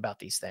think about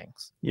these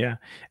things. Yeah.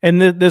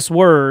 And this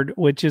word,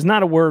 which is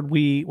not a word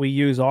we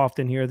use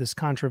often here, this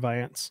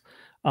contrivance.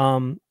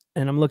 And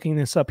I'm looking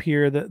this up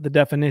here. The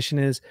definition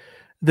is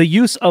the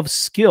use of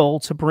skill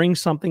to bring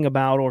something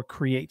about or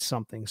create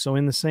something. So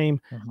in the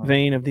same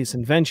vein of this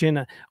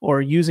invention,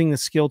 or using the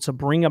skill to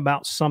bring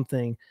about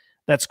something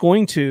that's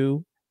going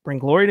to bring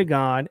glory to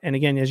God. And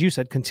again, as you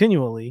said,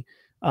 continually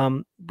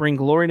bring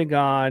glory to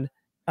God.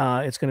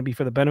 It's going to be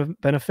for the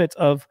benefit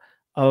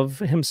of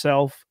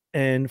himself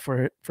and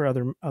for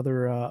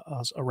other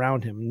us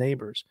around him,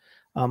 neighbors.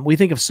 We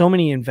think of so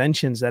many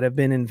inventions that have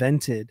been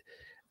invented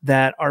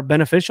that are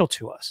beneficial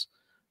to us.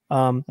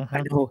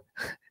 I know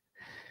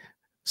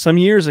some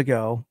years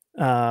ago,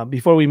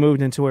 before we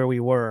moved into where we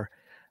were,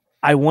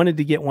 I wanted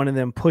to get one of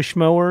them push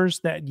mowers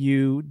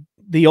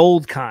the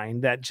old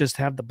kind that just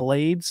have the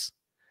blades.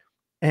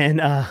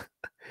 And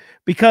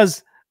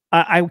because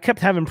I kept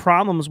having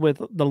problems with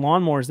the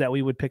lawnmowers that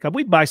we would pick up.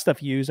 We'd buy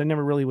stuff used. I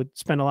never really would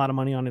spend a lot of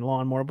money on a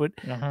lawnmower, but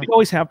we'd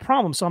always have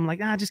problems. So I'm like,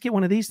 just get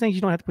one of these things.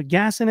 You don't have to put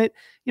gas in it.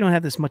 You don't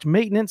have this much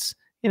maintenance.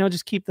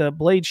 Just keep the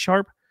blade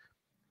sharp.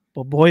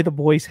 But boy, the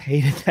boys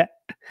hated that.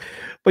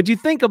 But you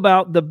think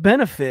about the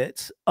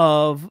benefits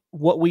of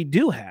what we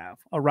do have,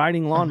 a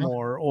riding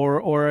lawnmower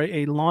or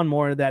a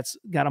lawnmower that's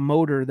got a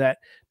motor that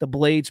the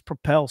blades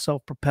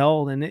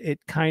self-propelled, and it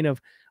kind of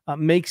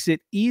makes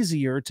it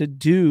easier to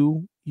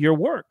do your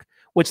work,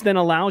 which then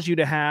allows you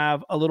to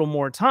have a little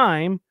more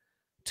time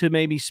to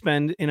maybe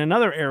spend in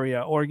another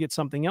area or get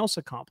something else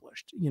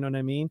accomplished. You know what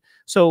I mean?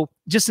 So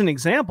just an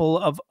example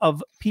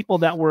of people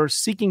that were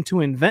seeking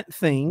to invent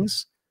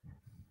things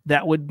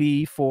that would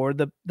be for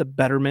the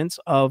betterments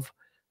of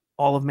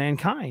all of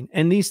mankind.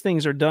 And these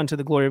things are done to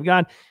the glory of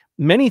God.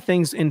 Many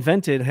things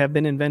have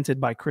been invented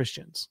by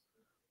Christians,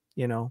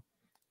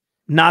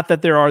 not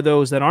that there are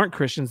those that aren't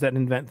Christians that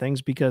invent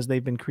things, because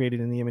they've been created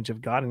in the image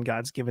of God and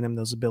God's given them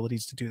those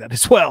abilities to do that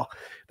as well.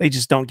 They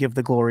just don't give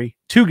the glory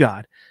to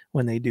God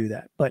when they do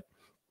that. But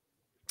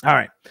all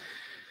right.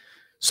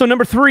 So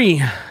number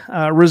 3,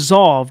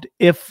 resolved,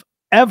 if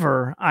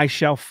ever I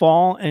shall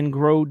fall and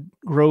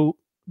grow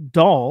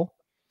dull,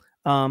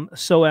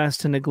 so as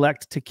to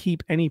neglect to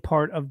keep any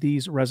part of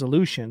these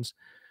resolutions,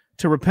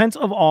 to repent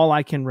of all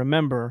I can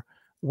remember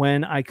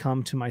when I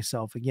come to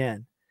myself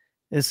again.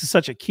 This is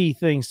such a key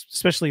thing,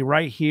 especially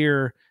right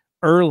here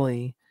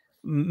early,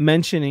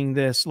 mentioning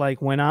this,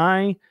 like when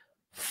I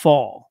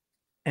fall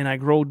and I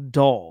grow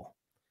dull,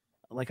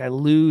 like I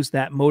lose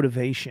that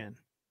motivation,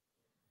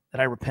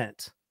 that I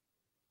repent.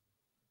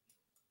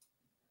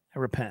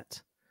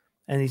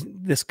 And he's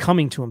this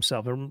coming to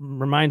himself. It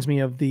reminds me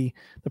of the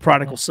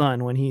prodigal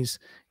son, when he's,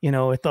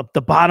 at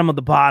the bottom of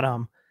the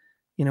bottom,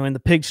 in the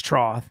pig's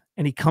trough,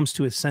 and he comes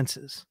to his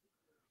senses.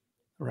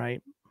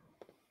 Right.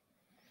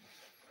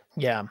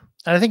 Yeah.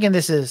 And I think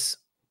this is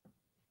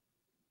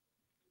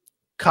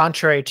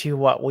contrary to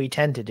what we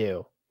tend to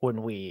do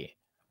when we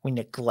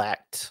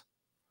neglect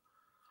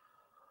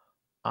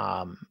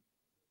God,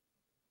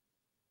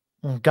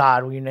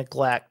 we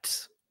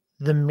neglect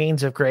the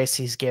means of grace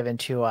he's given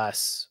to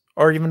us,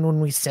 or even when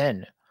we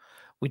sin,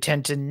 we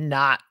tend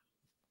to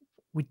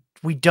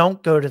we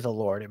don't go to the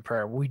Lord in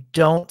prayer. We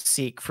don't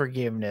seek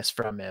forgiveness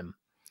from him.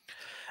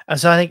 And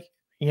so I think,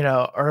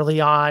 early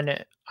on,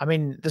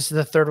 this is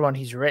the third one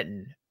he's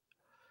written,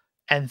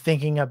 and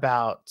thinking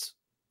about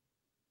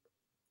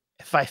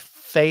if I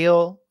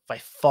fall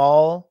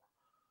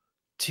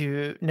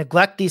to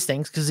neglect these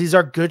things, because these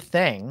are good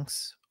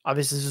things.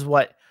 Obviously, this is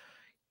what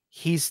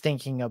he's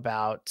thinking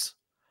about.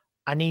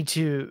 I need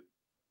to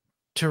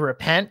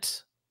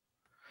repent.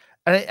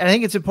 And I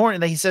think it's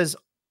important that he says,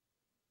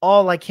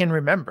 all I can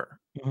remember.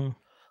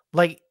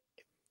 Like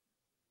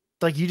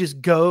you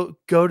just go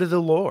to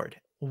the Lord.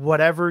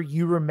 Whatever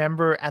you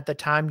remember at the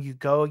time you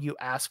go, you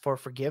ask for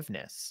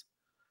forgiveness.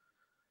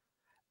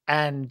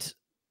 And,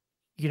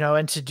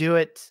 and to do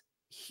it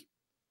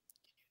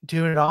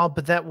all.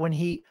 But that when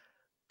he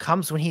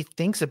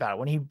thinks about it,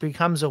 when he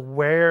becomes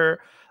aware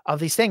of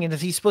these things, and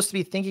if he's supposed to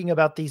be thinking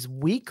about these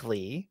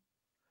weekly,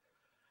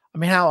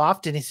 how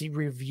often is he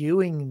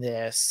reviewing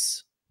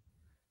this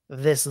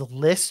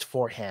list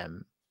for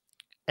him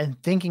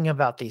and thinking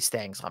about these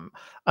things?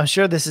 I'm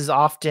sure this is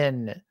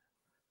often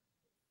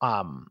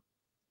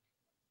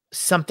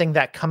something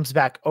that comes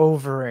back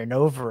over and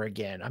over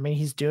again.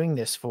 He's doing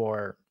this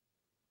for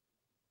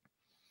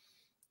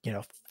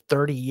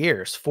 30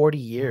 years, 40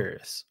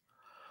 years.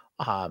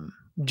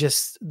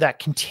 Just that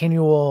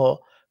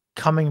continual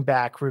coming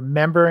back,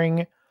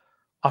 remembering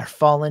our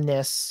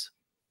fallenness,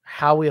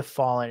 how we have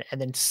fallen,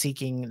 and then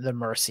seeking the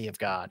mercy of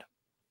God.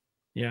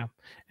 Yeah.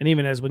 And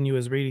even as when you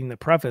was reading the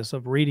preface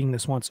of reading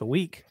this once a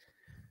week,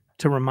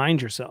 to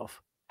remind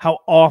yourself how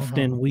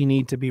often we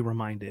need to be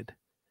reminded.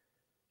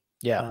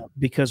 Yeah.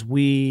 Because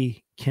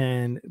we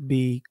can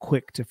be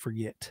quick to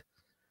forget.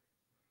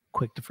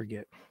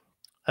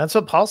 That's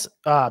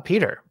what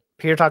Peter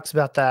talks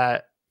about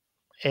that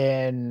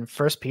in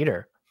 1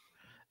 Peter.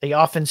 The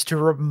offense to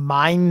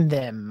remind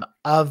them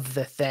of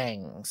the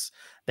things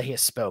that he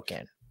has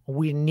spoken.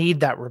 We need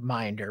that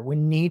reminder. We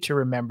need to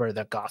remember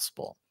the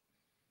gospel.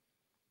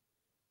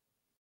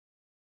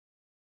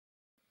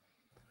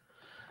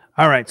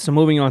 All right, so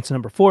moving on to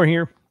number 4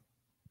 here.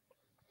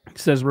 It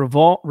says,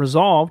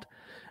 resolved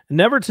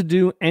never to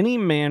do any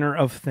manner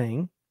of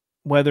thing,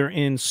 whether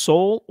in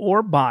soul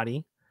or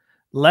body,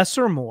 less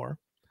or more,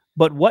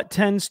 but what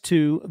tends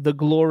to the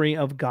glory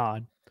of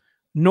God,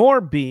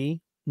 nor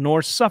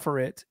suffer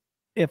it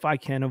if I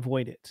can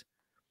avoid it.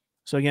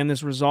 So again,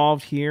 this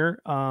resolved here,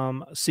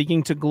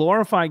 seeking to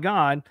glorify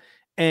God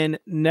and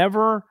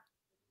never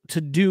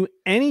to do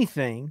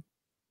anything,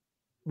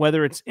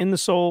 whether it's in the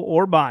soul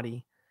or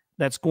body,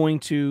 that's going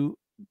to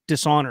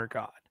dishonor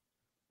God,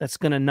 that's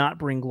going to not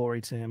bring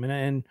glory to him.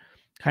 And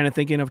kind of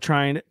thinking of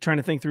trying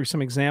to think through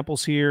some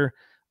examples here.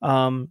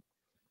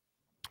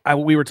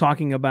 We were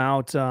talking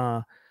about,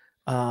 I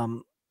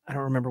don't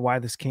remember why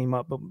this came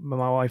up, but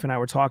my wife and I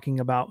were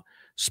talking about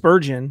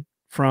Spurgeon.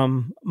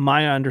 From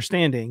my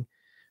understanding,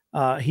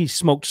 he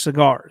smoked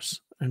cigars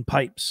and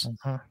pipes.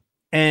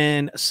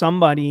 And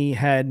somebody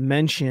had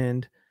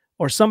mentioned,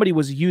 or somebody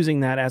was using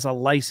that as a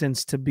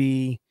license to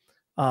be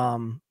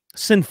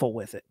sinful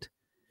with it.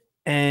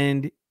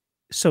 And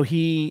so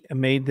he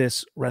made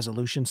this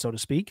resolution, so to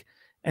speak,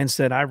 and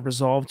said, I've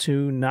resolved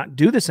to not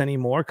do this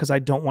anymore because I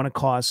don't want to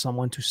cause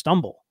someone to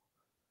stumble.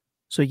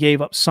 So he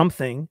gave up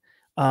something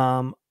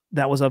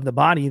that was of the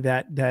body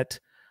that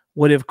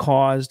would have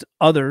caused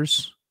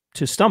others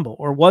to stumble,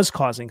 or was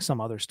causing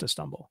some others to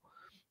stumble.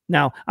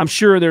 Now, I'm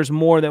sure there's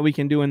more that we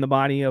can do in the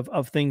body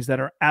of things that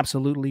are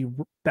absolutely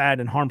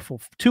bad and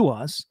harmful to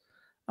us.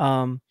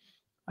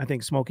 I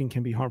think smoking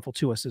can be harmful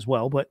to us as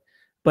well, but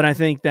I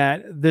think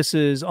that this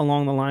is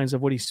along the lines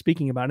of what he's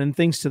speaking about. And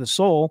things to the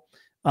soul,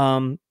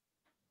 when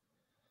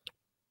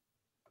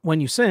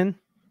you sin,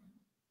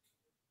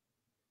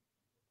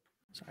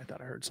 sorry, I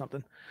thought I heard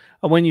something.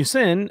 When you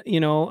sin,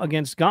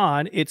 against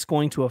God, it's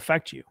going to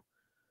affect you.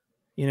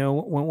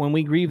 When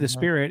we grieve the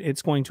Spirit,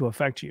 it's going to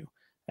affect you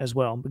as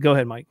well. But go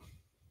ahead, Mike.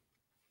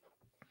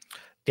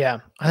 Yeah,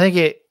 I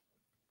think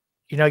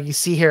you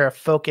see here a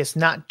focus,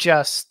 not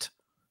just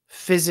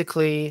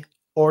physically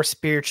or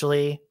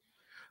spiritually,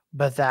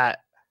 but that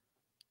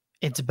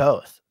it's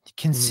both.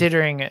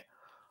 Considering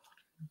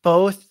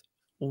both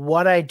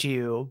what I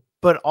do,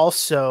 but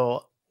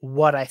also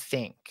what I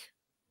think.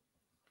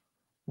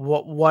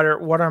 What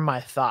are my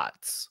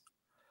thoughts?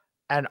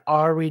 And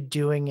are we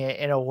doing it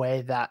in a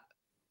way that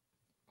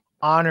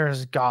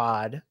honors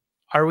God?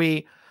 Are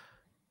we,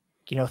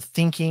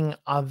 thinking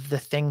of the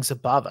things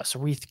above us? Are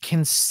we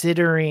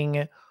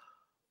considering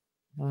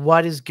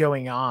what is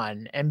going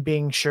on and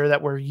being sure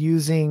that we're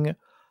using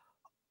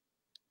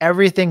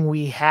everything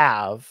we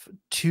have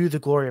to the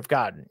glory of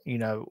God,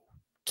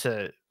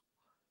 to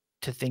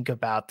think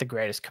about the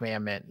greatest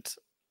commandment,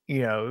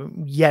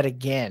 yet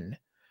again,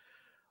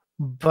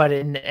 but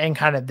in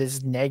kind of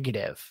this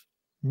negative,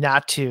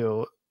 not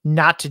to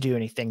do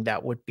anything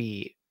that would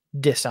be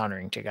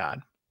dishonoring to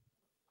God.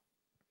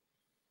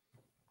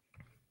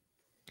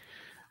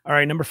 All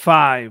right, number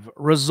 5,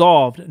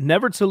 resolved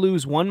never to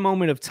lose one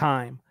moment of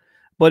time,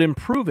 but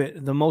improve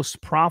it the most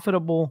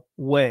profitable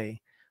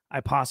way I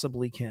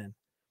possibly can.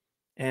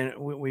 And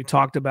we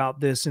talked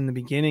about this in the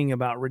beginning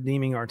about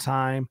redeeming our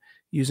time,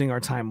 using our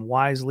time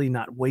wisely,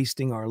 not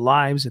wasting our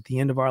lives at the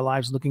end of our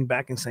lives, looking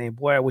back and saying,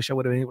 boy, I wish I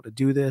would have been able to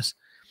do this.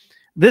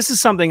 This is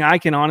something I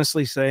can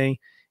honestly say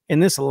in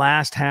this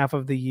last half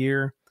of the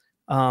year,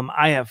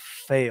 I have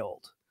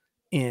failed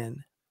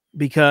in,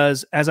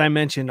 because as I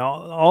mentioned,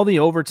 all the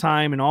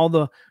overtime and all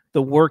the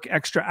work,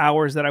 extra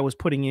hours that I was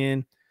putting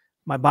in,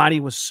 my body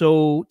was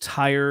so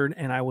tired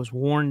and I was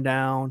worn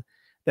down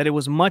that it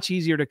was much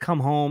easier to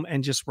come home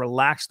and just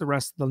relax the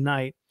rest of the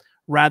night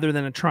rather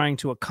than trying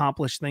to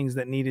accomplish things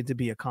that needed to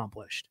be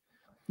accomplished.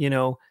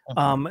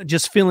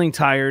 Just feeling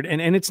tired.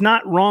 And it's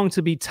not wrong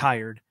to be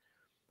tired,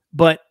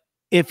 but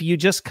if you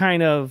just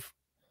kind of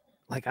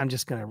like, I'm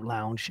just going to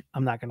lounge,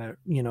 I'm not going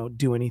to,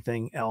 do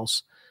anything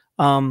else.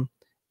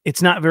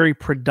 It's not very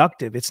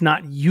productive. It's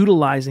not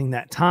utilizing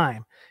that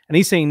time. And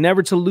he's saying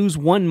never to lose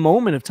one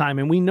moment of time.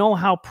 And we know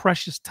how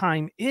precious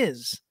time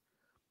is,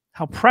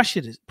 how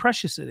precious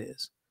it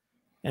is,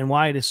 and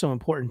why it is so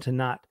important to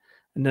not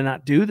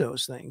do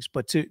those things,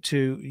 but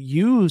to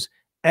use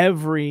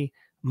every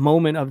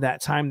moment of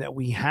that time that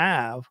we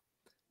have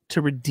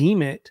to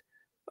redeem it,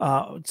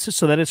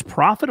 so that it's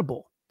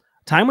profitable.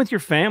 Time with your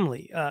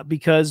family,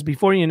 because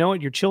before you know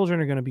it, your children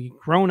are going to be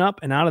grown up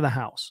and out of the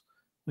house.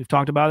 We've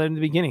talked about it in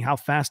the beginning, how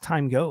fast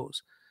time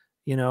goes,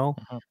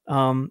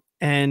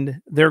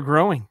 and they're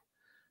growing.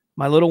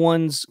 My little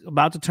one's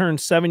about to turn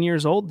 7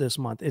 years old this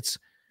month. It's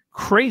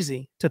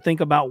crazy to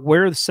think about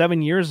where the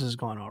 7 years has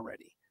gone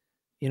already.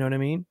 You know what I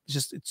mean?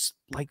 It's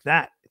like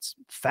that. It's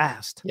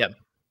fast. Yeah.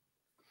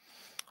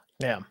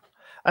 Yeah.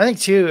 I think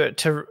too,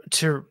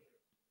 to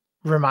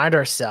remind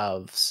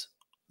ourselves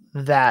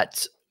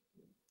that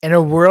in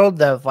a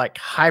world of like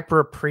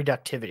hyper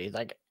productivity,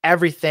 like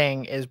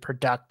everything is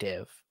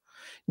productive,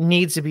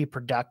 needs to be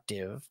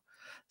productive,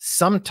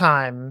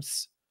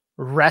 sometimes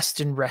rest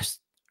and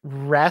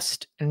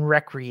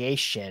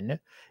recreation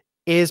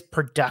is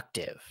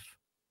productive,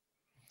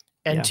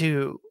 and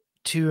to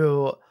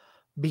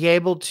be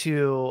able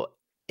to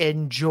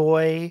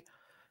enjoy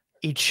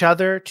each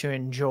other, to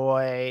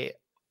enjoy,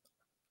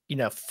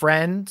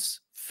 friends,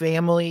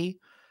 family.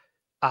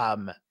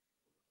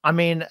 I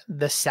mean,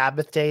 the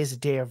Sabbath day is a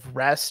day of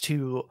rest,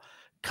 to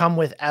come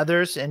with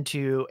others and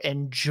to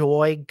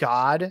enjoy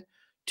God,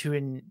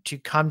 to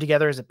come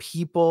together as a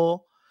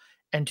people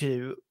and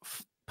to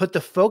put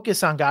the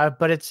focus on God,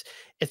 but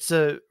it's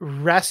a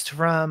rest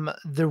from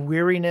the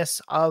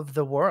weariness of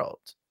the world.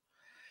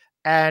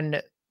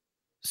 And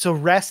so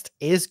rest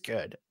is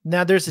good.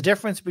 Now there's a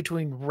difference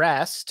between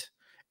rest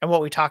and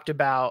what we talked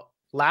about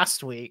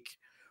last week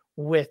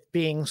with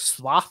being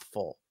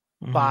slothful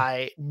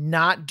by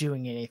not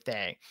doing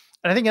anything.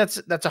 And I think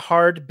that's a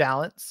hard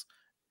balance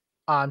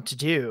to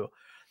do.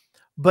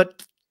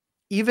 But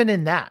even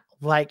in that,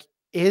 like,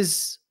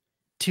 is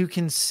to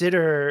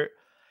consider,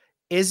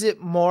 is it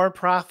more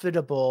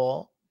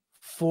profitable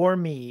for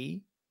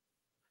me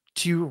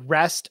to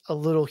rest a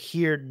little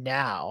here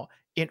now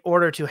in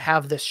order to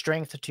have the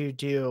strength to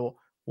do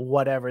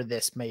whatever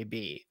this may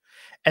be?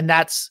 And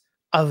that's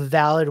a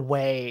valid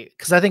way,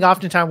 because I think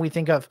oftentimes we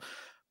think of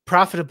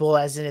profitable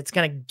as in it's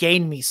going to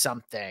gain me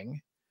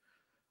something.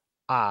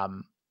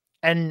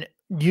 And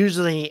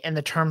usually in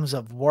the terms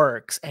of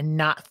works, and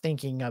not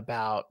thinking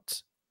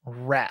about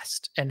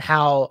rest and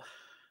how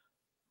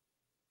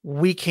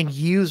we can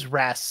use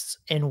rest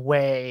in a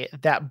way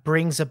that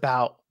brings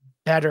about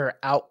better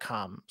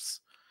outcomes,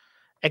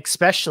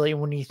 especially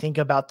when you think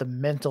about the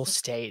mental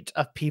state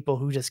of people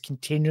who just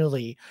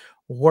continually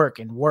work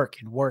and work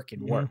and work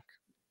and work.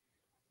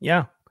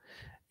 Yeah.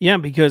 Yeah.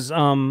 Because,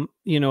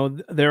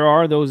 there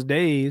are those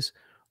days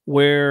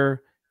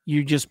where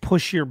you just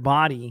push your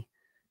body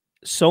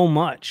so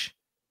much.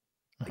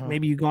 Like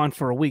maybe you've gone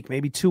for a week,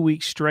 maybe 2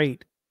 weeks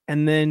straight,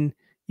 and then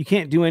you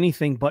can't do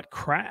anything but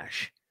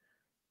crash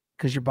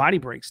because your body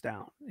breaks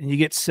down and you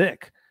get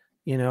sick,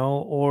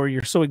 or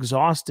you're so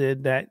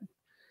exhausted that,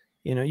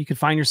 you could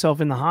find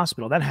yourself in the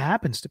hospital. That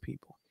happens to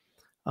people.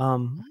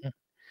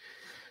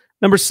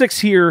 Number 6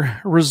 here,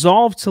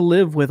 resolve to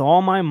live with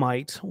all my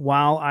might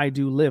while I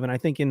do live. And I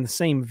think in the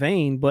same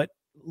vein, but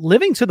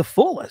living to the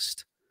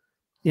fullest,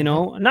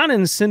 not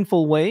in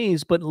sinful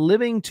ways, but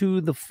living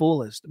to the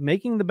fullest,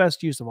 making the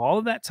best use of all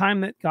of that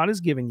time that God has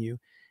given you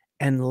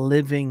and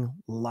living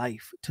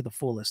life to the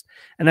fullest.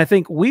 And I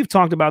think we've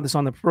talked about this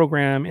on the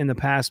program in the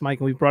past, Mike,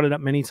 and we've brought it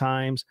up many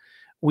times.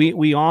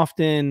 We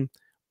often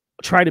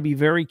try to be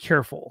very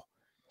careful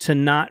to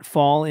not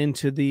fall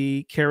into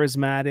the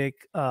charismatic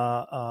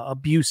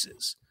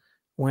abuses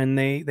when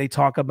they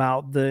talk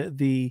about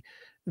the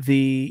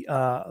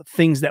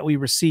things that we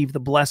receive, the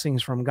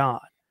blessings from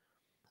God.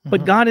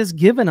 But God has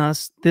given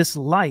us this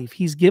life.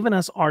 He's given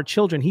us our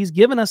children. He's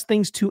given us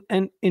things to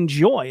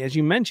enjoy. As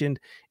you mentioned,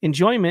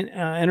 enjoyment,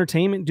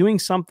 entertainment, doing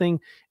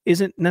something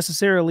isn't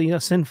necessarily a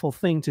sinful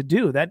thing to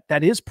do.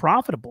 That is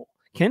profitable,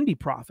 can be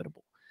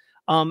profitable.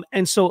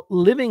 And so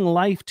living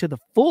life to the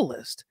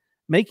fullest,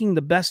 making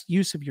the best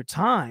use of your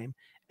time,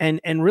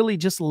 and really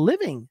just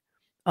living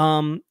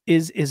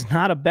is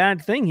not a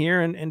bad thing here.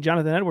 And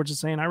Jonathan Edwards is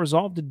saying, I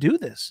resolve to do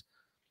this.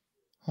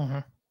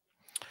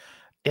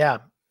 Yeah.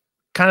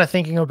 Kind of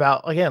thinking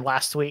about, again,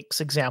 last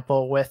week's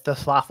example with the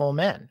slothful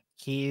man.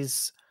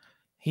 He's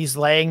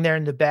laying there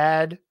in the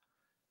bed.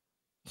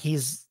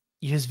 His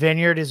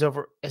vineyard is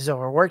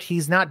overworked.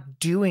 He's not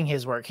doing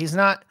his work. He's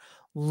not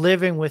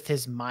living with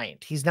his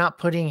mind. He's not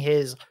putting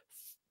his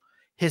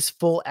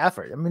full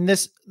effort. I mean,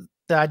 the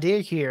idea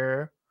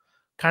here,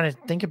 kind of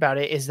think about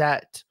it, is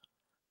that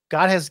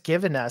God has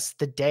given us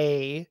the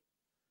day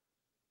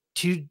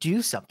to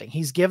do something.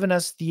 He's given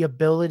us the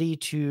ability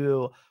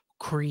to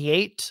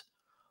create,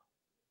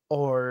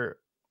 or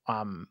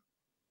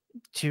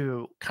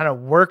to kind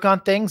of work on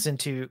things and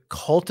to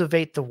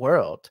cultivate the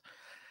world.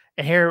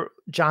 And here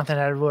Jonathan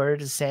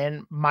Edwards is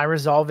saying, my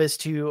resolve is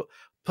to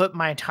put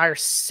my entire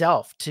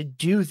self to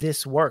do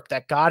this work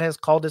that God has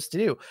called us to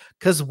do,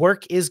 because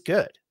work is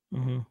good.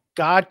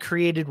 God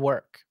created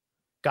work.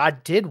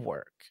 God did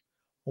work.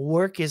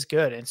 Work is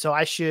good. And so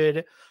I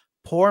should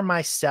pour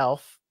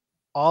myself,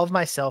 all of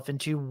myself,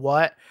 into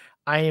what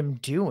I am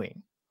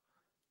doing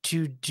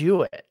to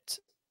do it.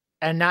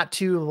 And not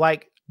to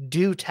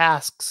do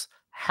tasks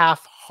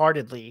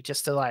half-heartedly,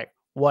 just to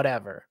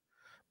whatever,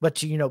 but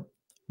to,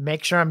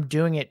 make sure I'm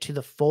doing it to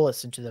the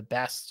fullest and to the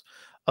best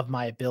of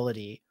my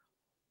ability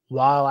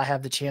while I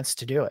have the chance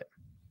to do it.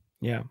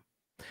 Yeah.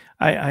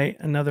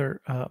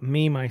 Another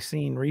meme I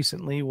seen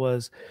recently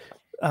was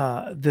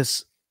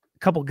this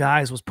couple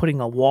guys was putting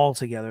a wall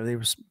together. They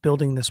were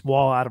building this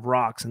wall out of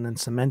rocks and then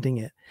cementing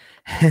it.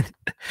 And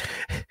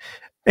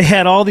they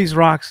had all these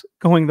rocks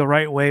going the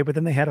right way, but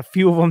then they had a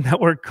few of them that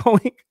were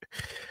going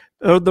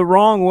the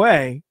wrong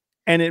way,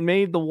 and it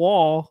made the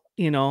wall,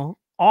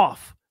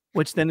 off,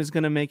 which then is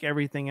going to make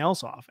everything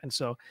else off. And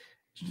so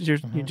you're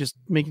just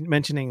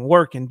mentioning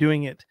work and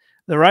doing it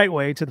the right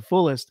way to the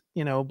fullest,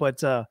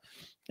 but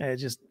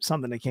It's just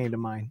something that came to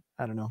mind.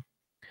 I don't know.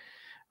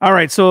 All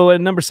right. So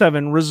at number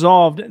 7,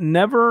 resolved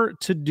never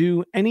to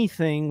do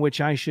anything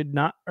which I should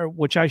not, or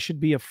which I should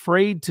be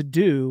afraid to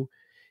do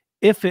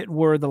if it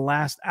were the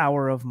last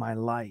hour of my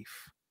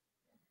life.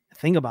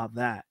 Think about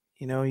that.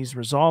 He's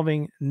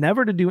resolving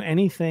never to do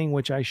anything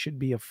which I should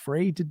be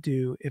afraid to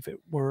do if it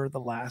were the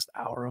last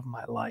hour of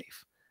my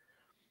life.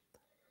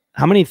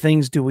 How many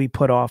things do we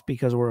put off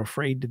because we're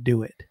afraid to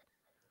do it?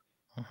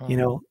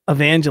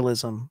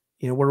 Evangelism.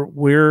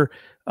 We're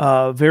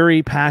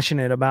very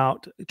passionate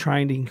about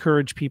trying to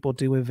encourage people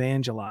to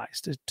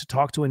evangelize, to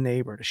talk to a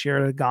neighbor, to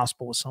share the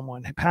gospel with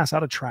someone, to pass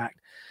out a tract.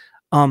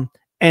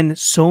 And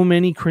so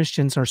many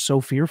Christians are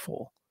so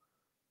fearful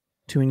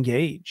to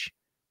engage,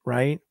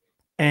 right?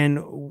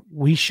 And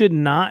we should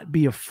not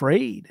be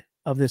afraid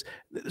of this.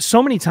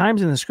 So many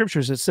times in the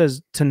scriptures, it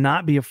says to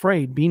not be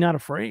afraid, be not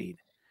afraid,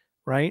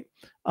 right?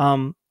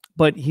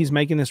 But he's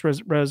making this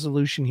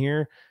resolution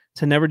here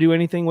to never do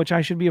anything which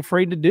I should be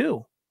afraid to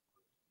do.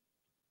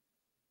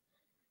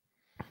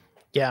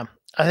 Yeah,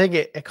 I think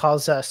it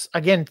calls us,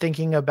 again,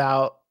 thinking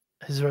about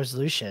his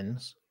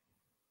resolutions,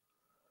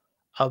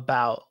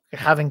 about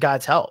having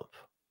God's help,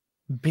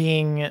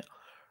 being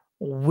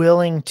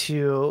willing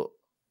to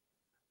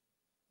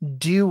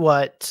do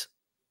what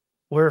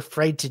we're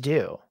afraid to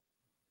do,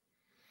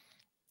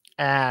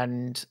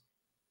 and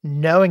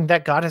knowing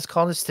that God has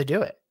called us to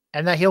do it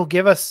and that he'll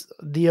give us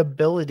the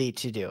ability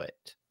to do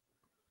it.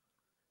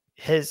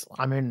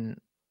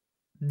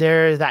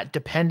 There's that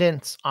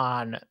dependence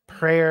on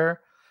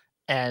prayer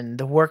and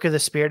the work of the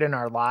Spirit in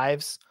our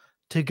lives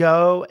to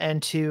go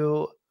and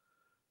to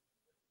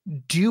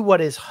do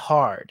what is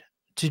hard,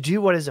 to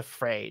do what is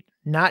afraid,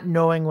 not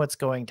knowing what's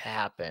going to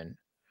happen,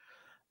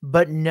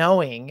 but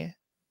knowing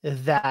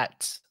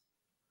that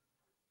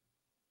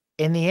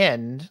in the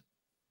end,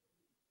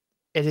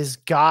 it is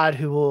God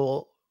who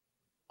will,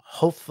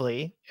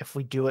 hopefully, if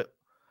we do it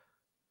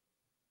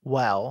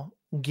well,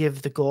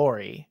 give the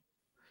glory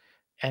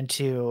and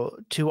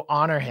to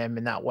honor him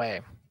in that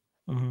way.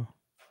 Mm-hmm.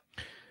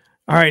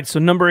 All right. So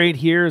number 8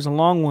 here is a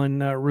long one.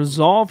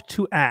 Resolve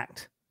to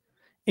act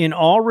in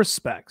all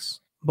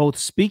respects, both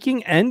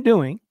speaking and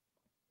doing,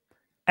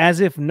 as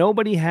if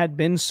nobody had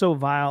been so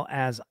vile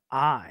as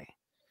I.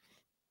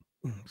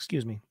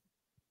 Excuse me.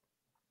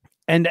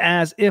 And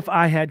as if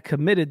I had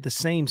committed the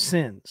same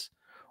sins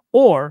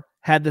or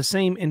had the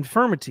same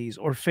infirmities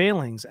or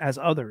failings as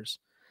others,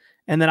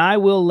 and that I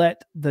will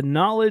let the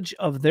knowledge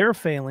of their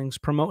failings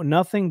promote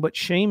nothing but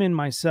shame in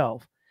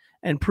myself,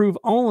 and prove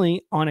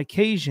only on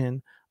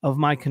occasion of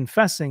my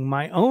confessing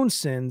my own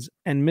sins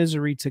and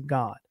misery to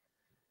God.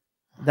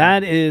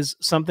 That is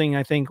something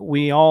I think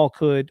we all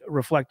could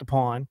reflect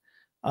upon,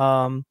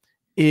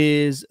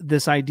 is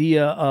this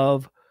idea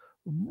of,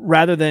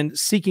 rather than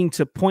seeking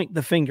to point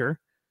the finger,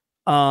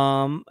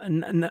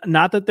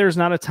 not that there's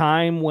not a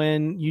time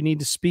when you need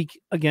to speak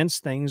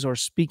against things or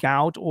speak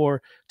out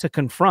or to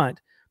confront,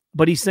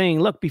 but he's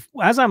saying, look,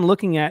 as I'm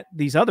looking at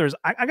these others,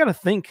 I got to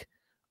think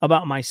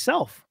about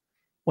myself,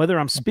 whether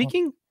I'm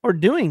speaking or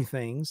doing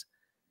things,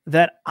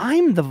 that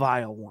I'm the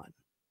vile one.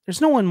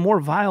 There's no one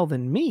more vile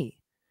than me.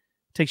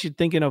 Takes you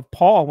thinking of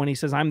Paul when he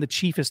says, I'm the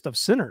chiefest of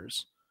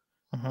sinners,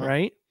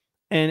 right?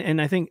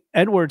 And I think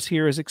Edwards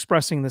here is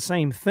expressing the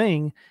same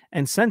thing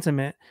and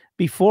sentiment.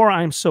 Before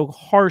I'm so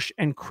harsh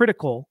and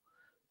critical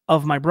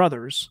of my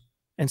brothers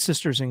and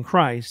sisters in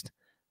Christ,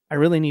 I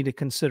really need to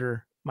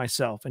consider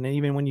myself. And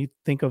even when you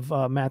think of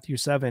Matthew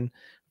 7,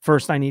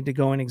 first I need to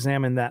go and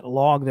examine that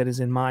log that is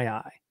in my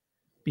eye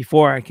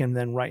before I can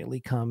then rightly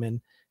come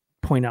and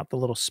point out the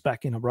little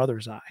speck in a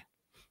brother's eye.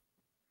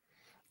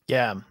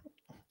 Yeah.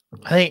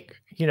 I think,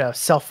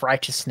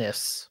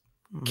 self-righteousness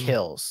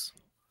kills.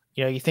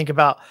 You think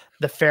about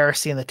the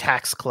Pharisee and the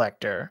tax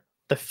collector.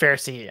 The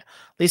Pharisee, at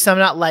least I'm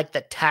not like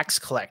the tax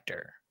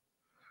collector,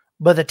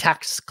 but the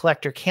tax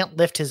collector can't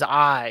lift his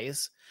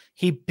eyes.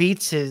 He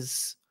beats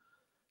his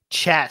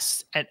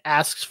chest and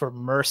asks for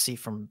mercy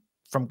from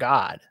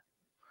God.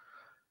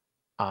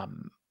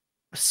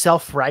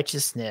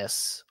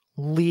 Self-righteousness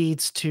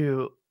leads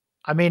to,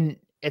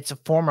 it's a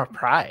form of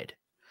pride.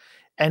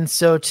 And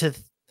so to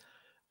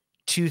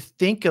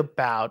think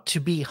about, to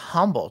be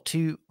humble,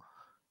 to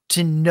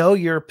know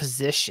your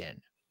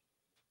position,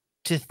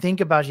 to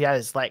think about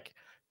as like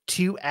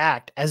to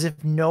act as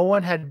if no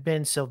one had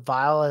been so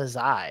vile as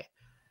I,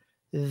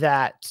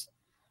 that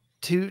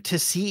to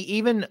see,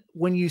 even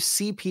when you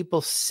see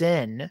people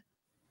sin,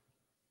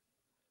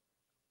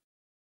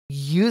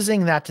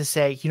 using that to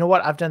say, you know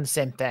what, I've done the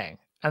same thing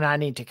and I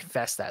need to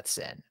confess that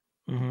sin,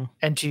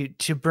 and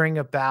to bring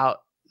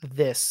about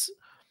this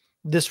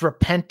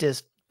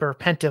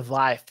repentive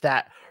life,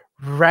 that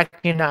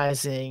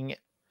recognizing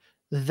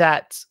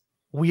that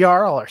we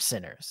are all our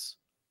sinners.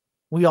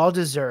 We all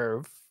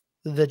deserve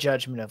the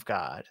judgment of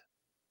God.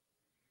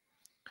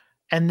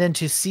 And then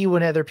to see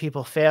when other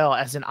people fail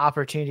as an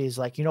opportunity is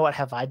like, you know what,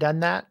 have I done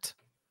that?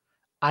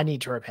 I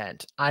need to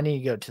repent. I need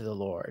to go to the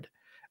Lord.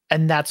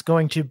 And that's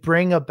going to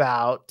bring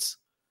about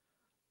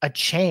a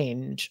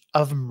change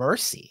of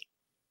mercy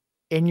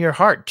in your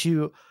heart,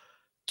 to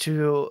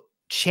to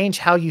change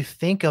how you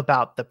think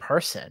about the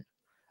person.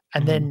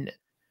 And then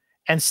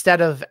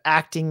instead of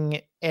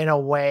acting in a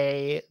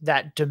way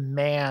that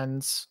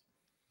demands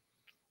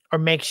or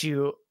makes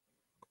you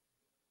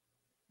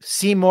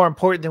seem more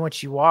important than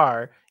what you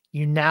are,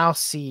 you now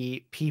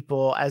see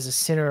people as a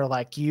sinner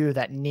like you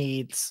that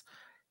needs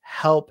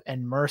help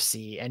and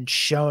mercy and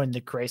showing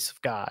the grace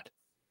of God.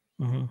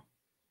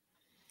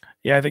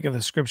 Yeah, I think of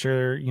the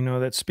scripture,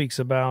 that speaks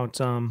about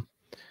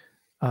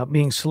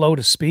being slow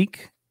to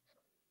speak,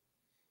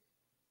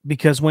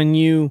 because when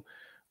you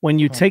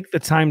take the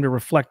time to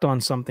reflect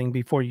on something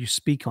before you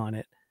speak on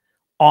it,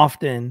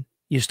 often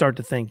you start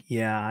to think,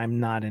 yeah, I'm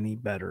not any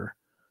better,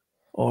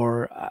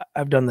 or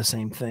I've done the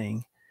same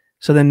thing.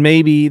 So then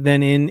maybe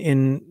then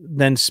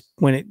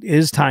when it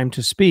is time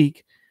to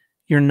speak,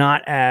 you're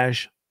not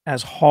as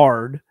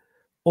hard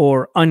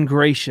or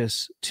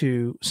ungracious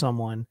to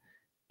someone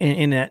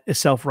in a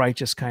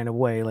self-righteous kind of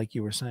way, like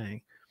you were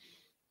saying.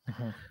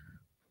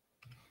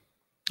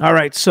 All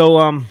right, so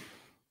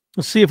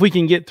let's see if we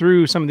can get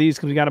through some of these,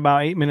 because we got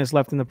about 8 minutes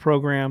left in the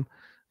program,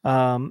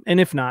 and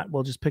if not,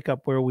 we'll just pick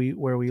up where we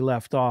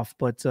left off.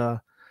 But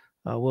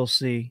we'll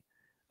see.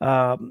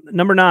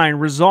 Number 9: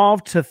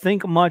 resolve to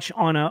think much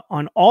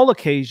on all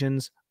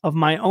occasions of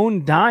my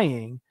own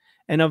dying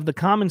and of the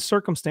common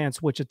circumstance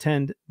which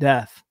attend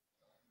death.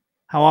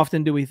 How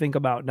often do we think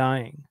about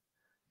dying?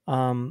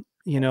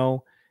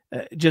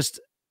 Just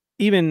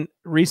even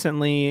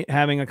recently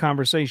having a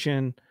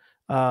conversation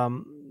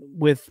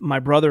with my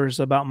brothers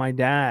about my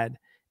dad,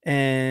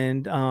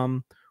 and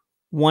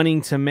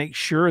wanting to make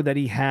sure that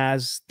he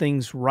has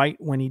things right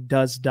when he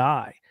does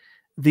die.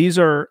 These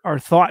are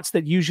thoughts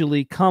that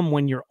usually come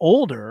when you're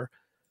older,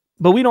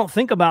 but we don't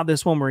think about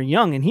this when we're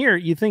young. And here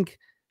you think,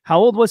 how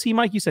old was he,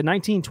 Mike? You said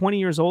 19, 20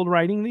 years old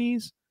writing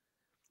these?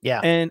 Yeah.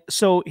 And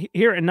so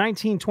here at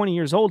 19, 20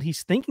 years old,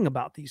 he's thinking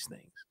about these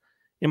things.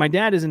 And my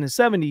dad is in his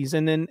 70s,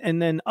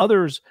 and then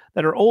others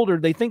that are older,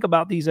 they think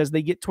about these as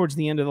they get towards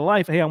the end of the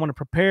life. Hey, I want to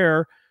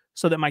prepare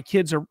so that my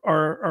kids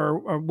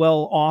are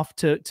well off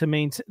to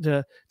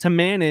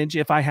manage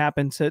if I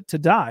happen to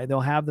die. They'll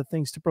have the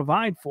things to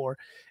provide for,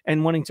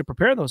 and wanting to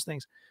prepare those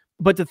things.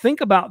 But to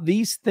think about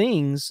these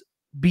things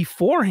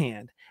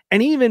beforehand,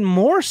 and even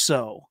more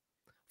so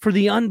for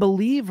the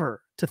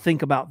unbeliever to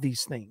think about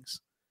these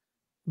things,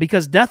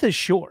 because death is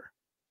sure.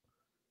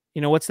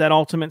 What's that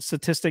ultimate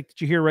statistic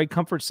that you hear Ray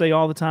Comfort say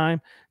all the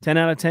time? 10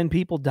 out of 10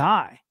 people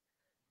die,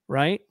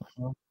 right?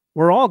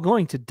 We're all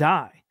going to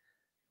die.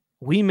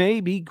 We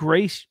may be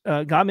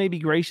God may be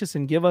gracious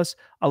and give us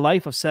a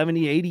life of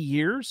 70, 80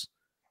 years,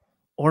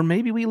 or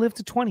maybe we live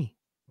to 20,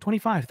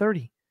 25,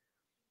 30.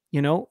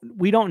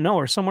 We don't know,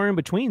 or somewhere in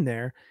between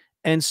there.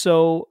 And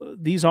so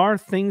these are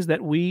things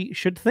that we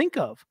should think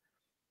of.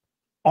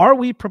 Are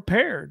we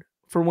prepared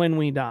for when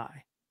we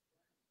die?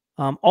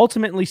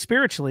 Ultimately,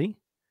 spiritually.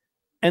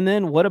 And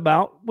then what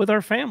about with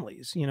our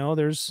families?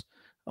 There's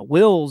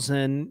wills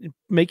and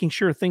making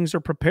sure things are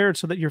prepared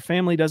so that your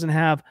family doesn't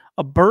have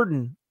a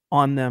burden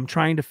on them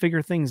trying to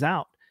figure things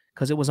out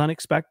because it was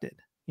unexpected.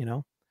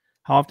 How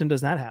often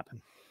does that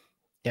happen?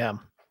 Yeah.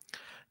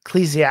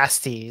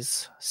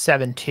 Ecclesiastes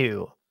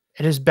 7:2.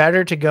 It is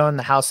better to go in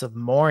the house of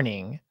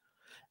mourning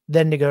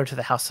than to go to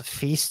the house of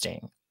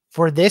feasting.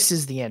 For this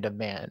is the end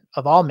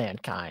of all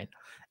mankind,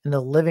 and the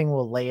living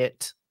will lay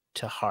it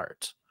to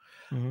heart.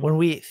 When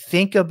we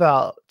think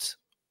about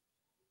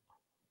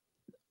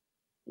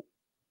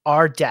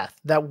our death,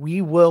 that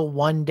we will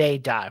one day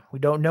die, we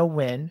don't know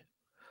when.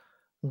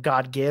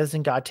 God gives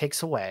and God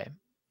takes away.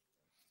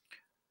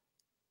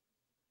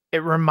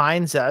 It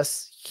reminds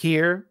us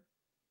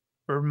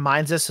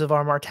of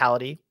our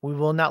mortality. We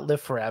will not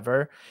live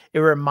forever. It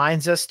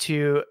reminds us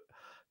to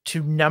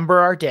number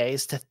our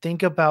days, to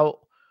think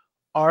about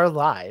our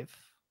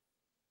life,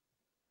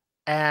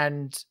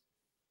 and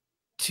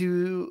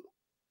to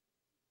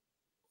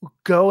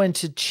go and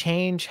to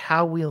change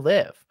how we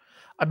live.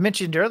 I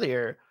mentioned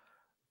earlier,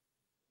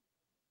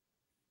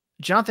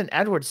 Jonathan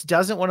Edwards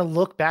doesn't want to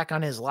look back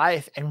on his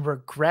life and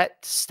regret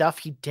stuff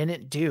he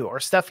didn't do or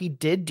stuff he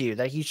did do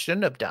that he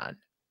shouldn't have done.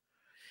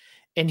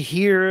 And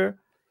here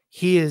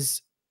he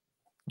is,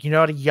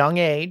 at a young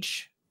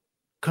age,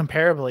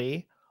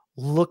 comparably,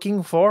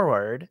 looking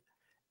forward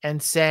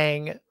and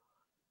saying,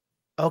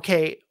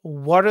 okay,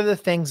 what are the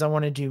things I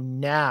want to do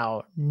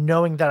now,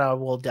 knowing that I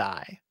will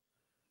die,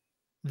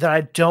 that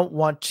I don't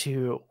want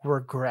to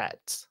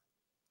regret?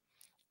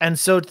 And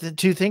so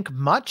to think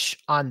much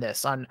on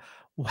this, on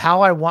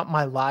how I want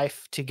my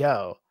life to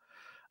go,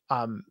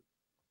 and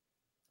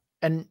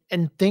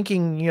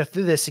thinking,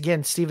 through this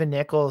again, Stephen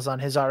Nichols on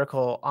his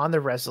article on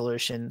the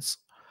resolutions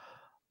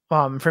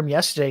from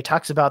yesterday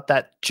talks about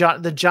that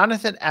the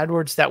Jonathan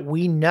Edwards that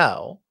we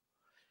know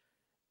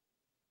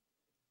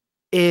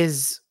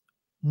is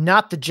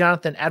not the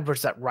Jonathan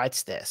Edwards that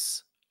writes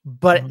this,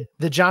 but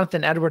the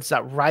Jonathan Edwards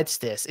that writes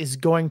this is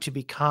going to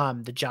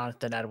become the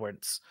Jonathan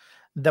Edwards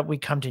that we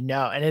come to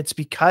know. And it's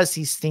because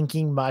he's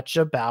thinking much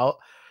about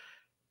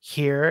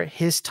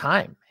his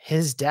time,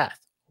 his death,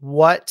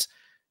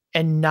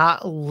 and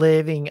not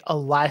living a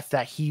life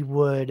that he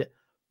would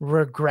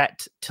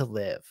regret to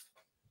live.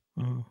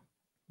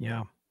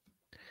 Yeah.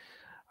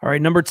 All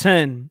right. Number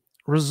 10,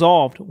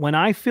 resolved when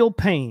I feel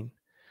pain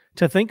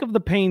to think of the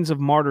pains of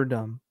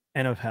martyrdom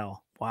and of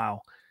hell.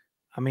 Wow.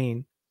 I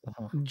mean,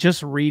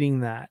 just reading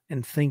that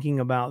and thinking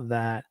about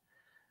that,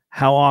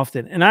 how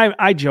often, and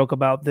I joke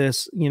about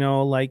this,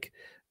 like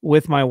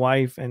with my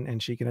wife,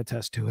 and she can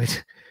attest to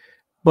it.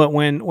 But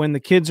when the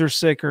kids are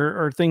sick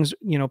or things,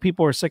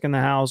 people are sick in the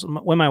house,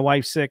 when my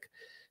wife's sick,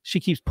 she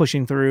keeps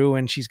pushing through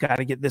and she's got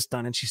to get this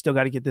done and she's still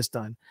got to get this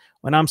done.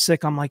 When I'm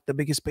sick, I'm like the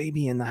biggest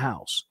baby in the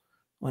house.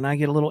 When I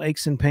get a little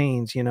aches and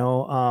pains,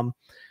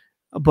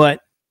 but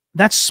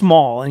that's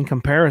small in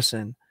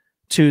comparison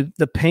to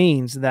the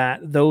pains that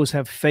those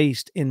have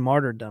faced in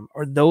martyrdom,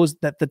 or those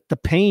that the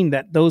pain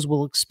that those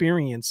will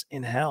experience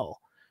in hell.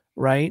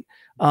 Right.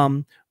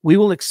 We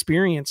will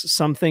experience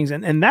some things,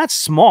 and that's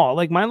small,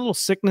 like my little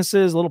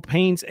sicknesses, little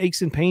pains,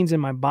 aches and pains in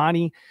my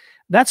body.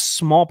 That's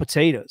small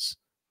potatoes,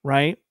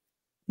 right?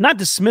 Not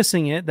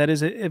dismissing it. That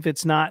is, if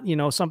it's not,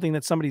 something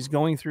that somebody's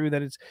going through,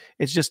 that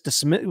it's just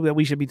that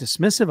we should be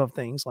dismissive of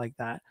things like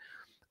that.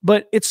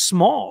 But it's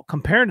small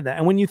compared to that.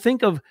 And when you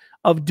think of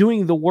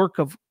doing the work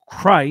of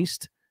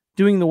Christ,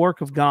 doing the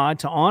work of God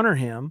to honor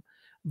him,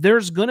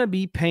 there's going to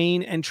be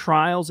pain and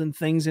trials and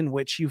things in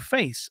which you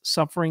face,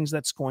 sufferings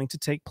that's going to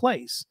take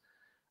place.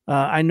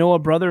 I know a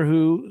brother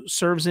who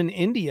serves in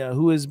India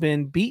who has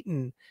been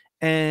beaten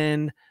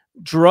and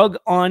drug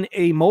on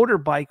a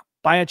motorbike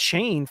by a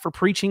chain for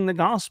preaching the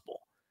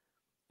gospel,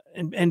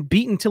 and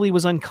beaten till he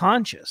was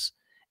unconscious.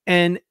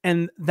 And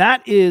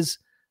that is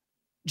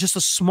just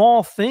a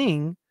small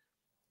thing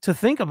to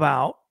think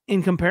about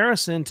in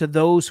comparison to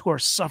those who are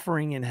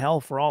suffering in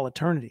hell for all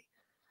eternity.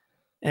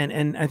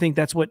 And I think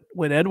that's what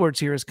Edwards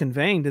here is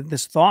conveying, to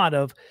this thought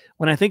of,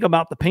 when I think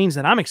about the pains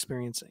that I'm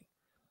experiencing,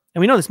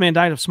 and we know this man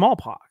died of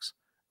smallpox,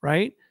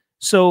 right?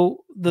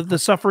 So the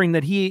suffering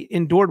that he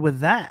endured with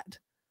that,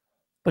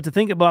 but to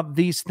think about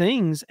these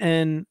things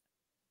and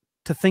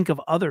to think of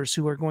others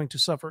who are going to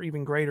suffer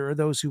even greater, or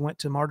those who went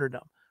to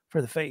martyrdom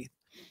for the faith.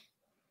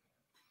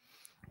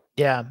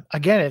 Yeah.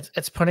 Again,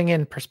 it's putting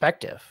in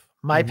perspective.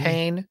 My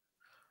pain,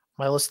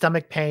 my little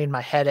stomach pain,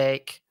 my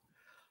headache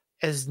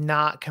is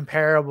not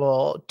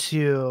comparable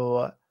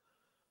to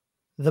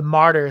the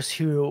martyrs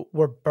who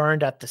were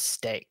burned at the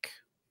stake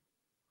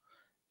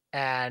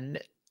and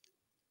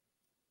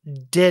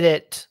did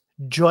it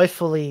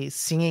joyfully,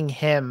 singing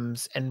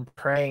hymns and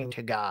praying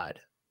to God,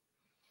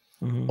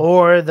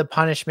 or the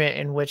punishment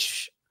in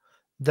which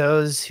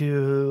those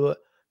who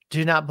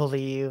do not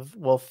believe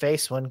will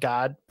face when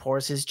God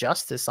pours his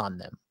justice on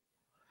them.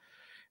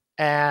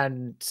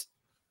 And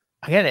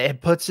again,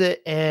 it puts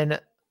it in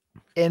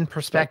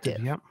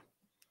perspective. Yep.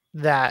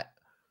 That,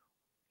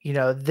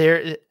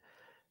 there,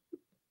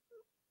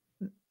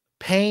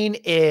 pain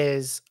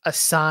is a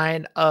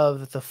sign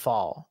of the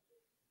fall,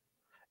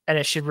 and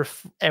it should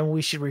and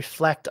we should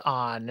reflect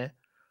on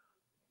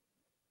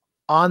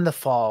the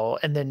fall,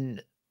 and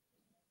then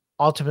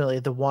ultimately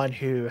the one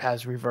who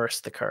has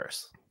reversed the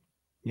curse.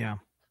 Yeah.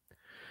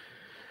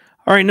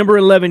 All right, number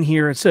 11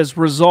 here, it says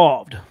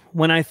resolved.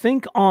 When I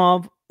think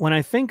of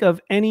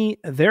any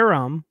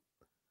theorem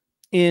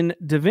in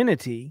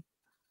divinity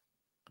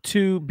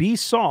to be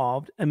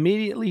solved,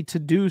 immediately to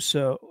do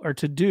so, or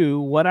to do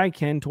what I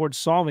can towards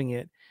solving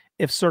it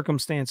if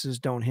circumstances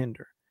don't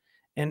hinder.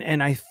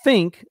 And I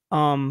think,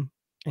 and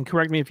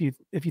correct me if you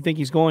think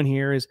he's going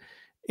here, is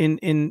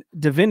in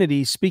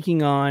divinity,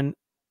 speaking on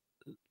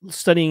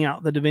studying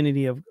out the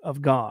divinity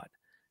of God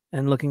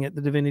and looking at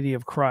the divinity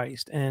of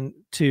Christ, and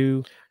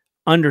to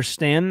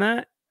understand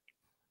that.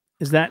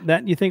 Is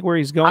that you think where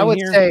he's going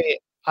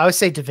I would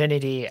say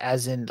divinity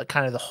as in the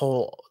kind of the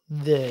whole,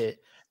 the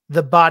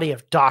body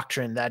of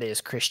doctrine that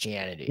is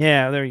Christianity.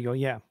 Yeah, there you go.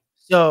 Yeah.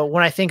 So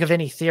when I think of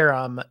any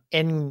theorem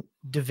in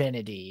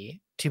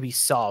divinity to be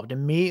solved,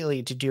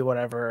 immediately to do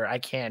whatever I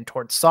can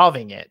towards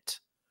solving it,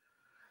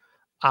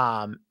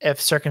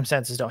 if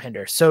circumstances don't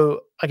hinder.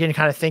 So again,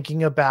 kind of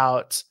thinking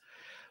about,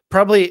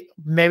 probably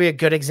maybe a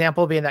good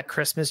example being that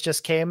Christmas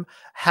just came.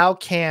 How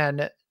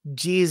can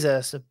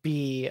Jesus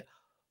be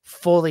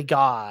fully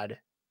God,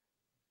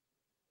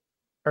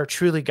 or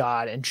truly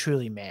God and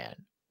truly man?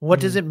 What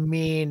does it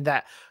mean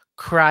that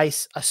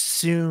Christ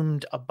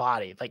assumed a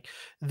body? Like,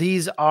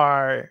 these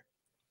are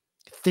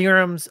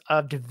theorems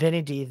of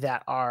divinity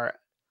that are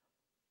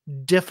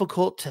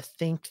difficult to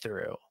think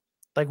through.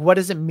 Like, what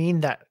does it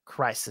mean that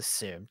Christ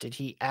assumed? Did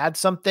he add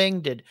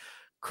something? Did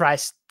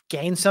Christ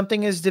gain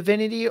something as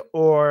divinity?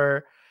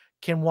 Or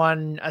can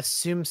one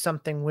assume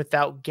something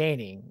without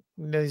gaining?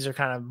 These are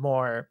kind of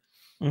more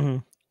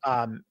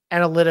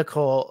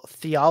analytical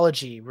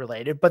theology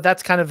related, but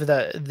that's kind of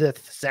the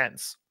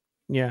sense.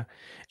 Yeah.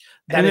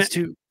 That is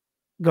to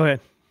go ahead.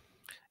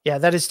 Yeah,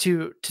 that is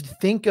to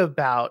think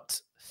about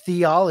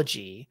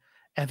theology,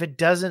 and if it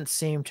doesn't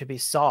seem to be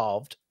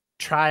solved,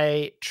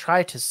 try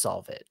to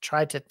solve it.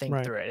 Try to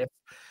think through it.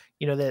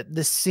 If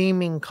the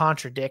seeming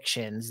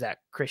contradictions that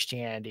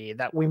Christianity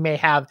that we may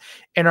have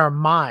in our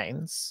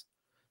minds,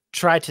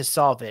 try to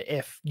solve it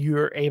if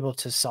you're able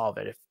to solve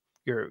it. If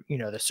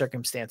the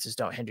circumstances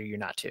don't hinder you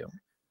not to.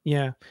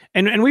 Yeah.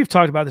 And we've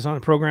talked about this on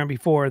the program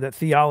before, that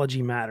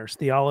theology matters.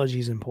 Theology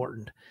is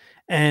important.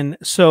 And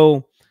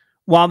so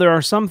while there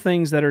are some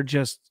things that are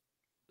just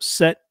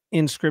set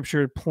in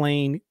scripture,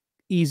 plain,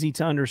 easy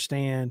to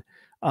understand,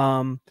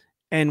 and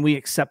we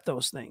accept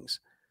those things,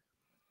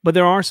 but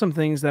there are some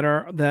things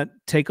that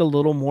take a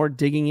little more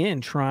digging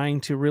in, trying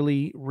to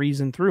really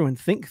reason through and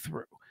think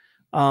through.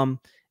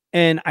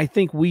 And I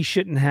think we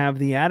shouldn't have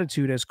the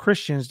attitude as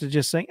Christians to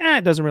just say,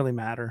 it doesn't really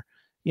matter.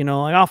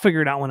 Like, I'll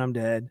figure it out when I'm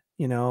dead,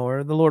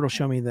 or the Lord will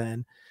show me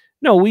then.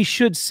 No, we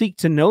should seek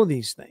to know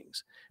these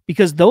things,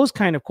 because those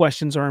kind of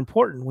questions are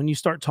important when you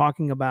start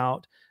talking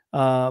about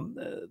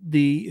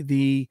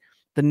the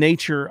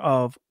nature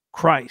of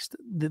Christ,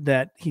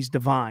 that he's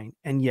divine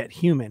and yet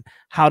human.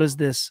 How does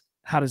this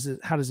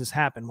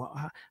happen?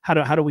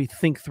 How do we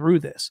think through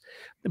this?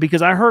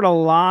 Because I heard a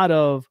lot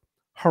of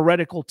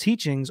heretical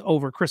teachings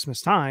over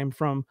Christmas time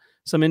from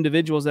some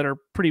individuals that are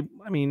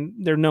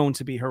they're known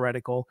to be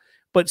heretical,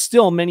 but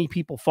still many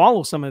people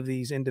follow some of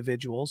these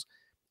individuals,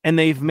 and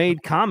they've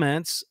made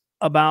comments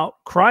about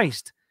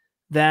Christ,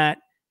 that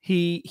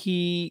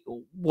he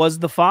was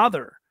the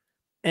Father,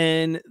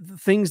 and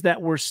things that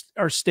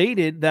are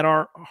stated that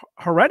are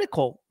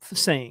heretical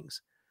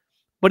sayings.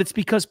 But it's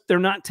because they're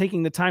not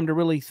taking the time to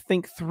really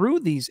think through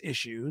these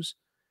issues,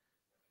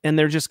 and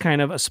they're just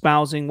kind of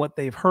espousing what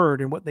they've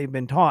heard and what they've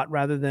been taught,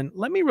 rather than,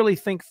 let me really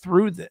think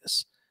through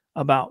this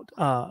about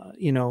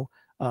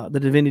the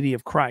divinity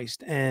of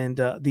Christ and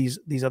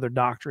these other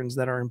doctrines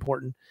that are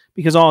important,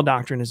 because all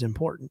doctrine is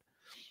important.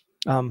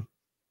 All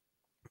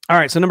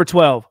right, so number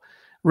 12,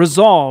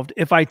 resolved,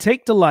 if I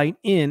take delight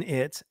in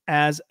it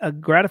as a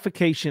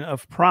gratification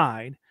of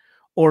pride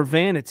or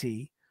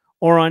vanity,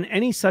 or on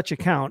any such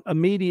account,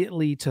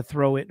 immediately to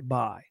throw it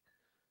by.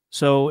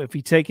 So if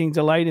he's taking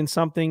delight in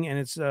something and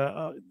it's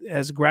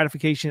as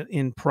gratification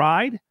in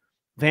pride,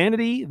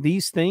 vanity,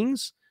 these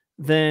things,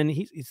 then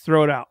he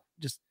throw it out.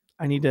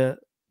 I need to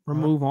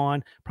remove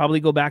on, probably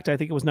go back to, I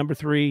think it was number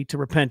 3, to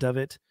repent of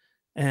it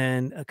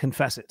and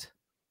confess it.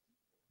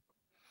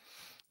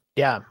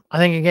 Yeah. I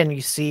think, again,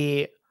 you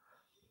see,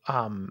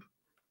 I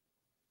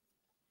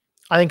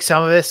think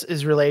some of this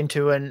is relating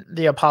to when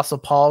the Apostle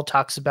Paul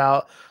talks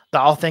about that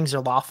all things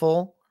are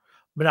lawful,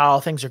 but not all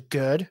things are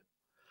good.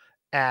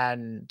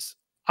 And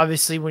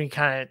obviously when you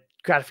kind of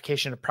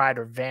gratification of pride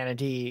or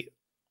vanity,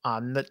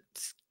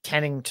 that's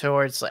tending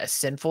towards a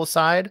sinful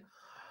side,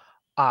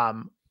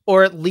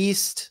 or at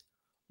least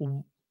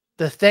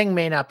the thing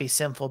may not be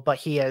sinful, but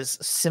he has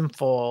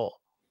sinful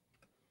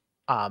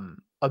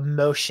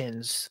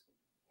emotions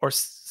or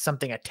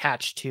something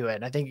attached to it.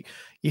 And I think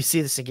you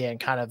see this again,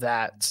 kind of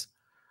that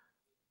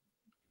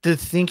the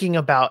thinking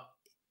about,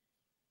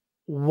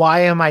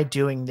 why am I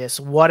doing this?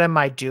 What am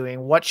I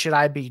doing? What should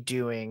I be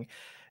doing?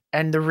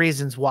 And the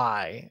reasons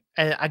why.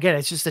 And again,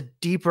 it's just a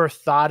deeper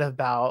thought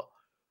about,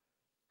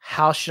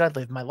 how should I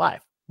live my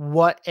life?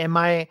 What am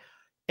I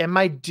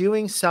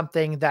doing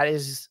something that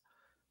is,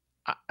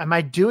 am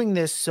I doing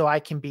this so I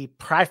can be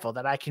prideful,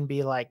 that I can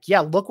be like, yeah,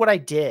 look what I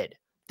did.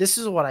 This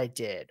is what I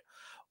did.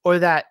 Or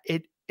that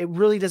it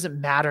really doesn't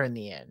matter in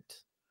the end.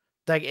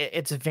 Like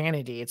it's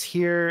vanity. It's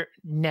here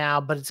now,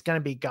 but it's going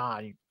to be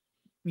gone.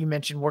 You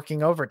mentioned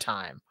working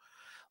overtime,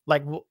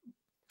 like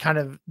kind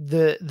of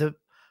the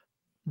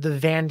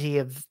vanity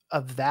of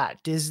that.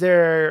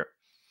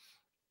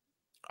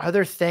 Are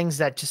there things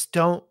that just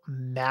don't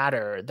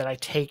matter that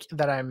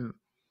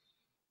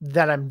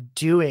I'm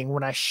doing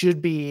when I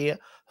should be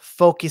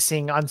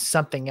focusing on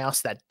something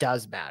else that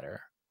does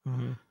matter?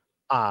 Mm-hmm.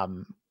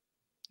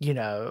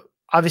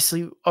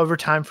 Obviously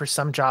overtime for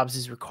some jobs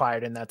is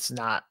required, and that's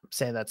not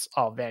saying that's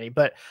all vanity,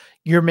 but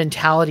your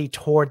mentality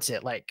towards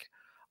it. Like,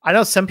 I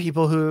know some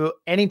people who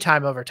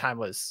anytime overtime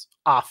was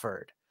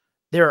offered,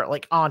 they're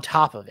like on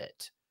top of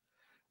it.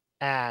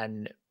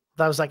 And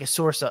that was like a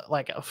source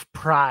of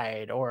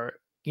pride, or,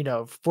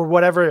 for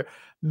whatever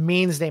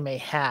means they may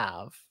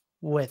have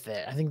with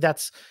it. I think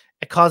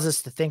it causes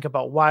us to think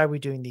about, why are we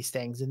doing these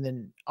things? And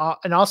then,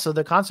 and also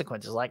the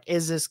consequences, like,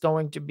 is this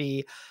going to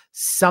be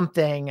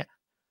something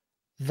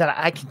that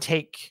I can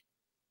take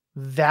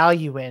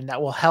value in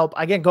that will help?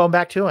 Again, going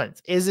back to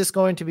it, is this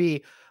going to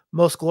be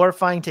most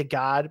glorifying to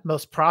God,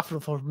 most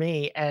profitable for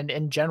me, and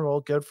in general,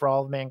 good for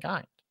all of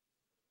mankind?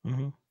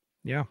 Mm-hmm.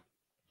 Yeah.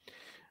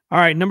 All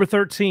right. Number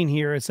 13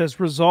 here, it says,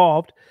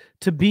 resolved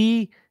to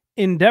be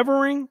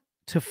endeavoring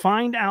to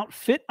find out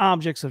fit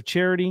objects of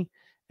charity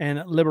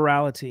and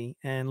liberality.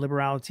 And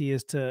liberality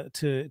is to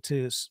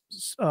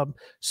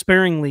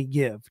sparingly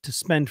give, to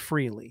spend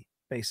freely,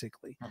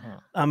 basically.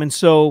 And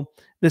so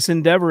this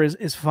endeavor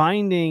is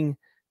finding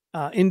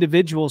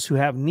individuals who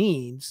have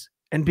needs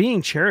and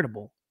being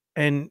charitable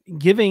and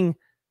giving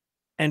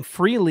and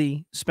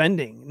freely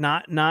spending,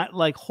 not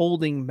like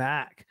holding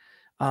back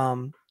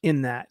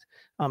in that.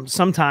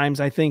 Sometimes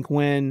I think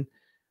when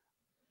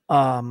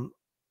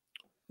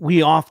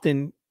we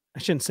often, I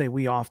shouldn't say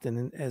we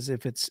often as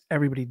if it's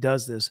everybody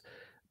does this,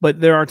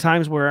 but there are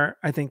times where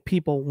I think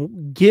people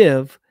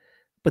give,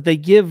 but they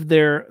give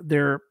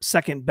their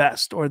second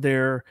best, or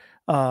their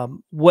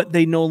what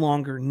they no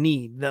longer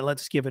need, that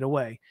let's give it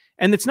away.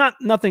 And it's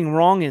nothing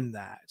wrong in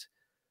that,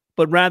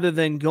 but rather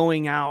than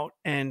going out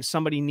and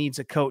somebody needs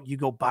a coat, you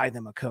go buy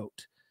them a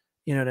coat.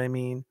 You know what I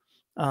mean?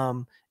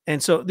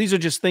 And so these are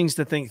just things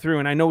to think through.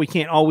 And I know we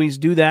can't always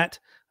do that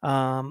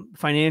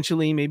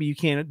financially. Maybe you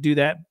can't do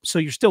that. So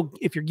you're still,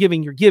 if you're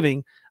giving, you're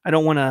giving. I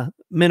don't want to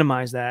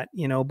minimize that,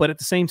 but at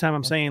the same time,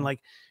 I'm saying,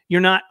 like, you're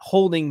not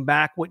holding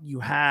back what you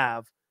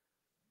have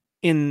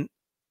in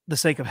the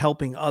sake of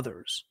helping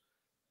others.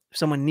 If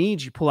someone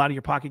needs, you pull out of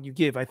your pocket, you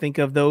give. I think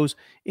of those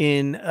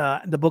in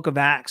the book of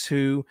Acts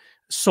who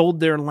sold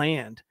their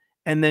land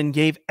and then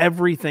gave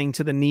everything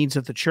to the needs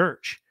of the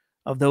church,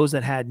 of those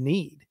that had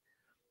need.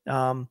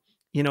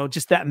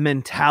 Just that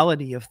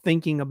mentality of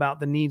thinking about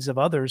the needs of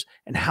others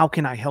and how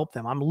can I help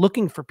them? I'm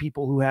looking for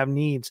people who have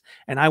needs,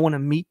 and I want to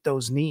meet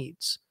those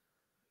needs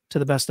to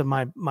the best of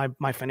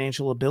my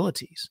financial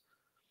abilities.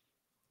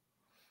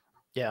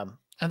 Yeah.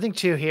 I think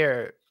too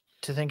here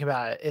to think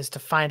about it is to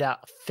find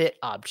out fit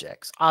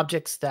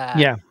objects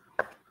that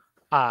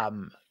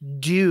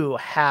do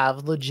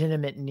have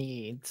legitimate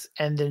needs,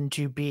 and then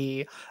to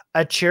be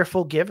a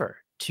cheerful giver,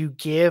 to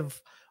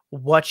give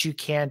what you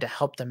can to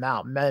help them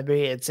out.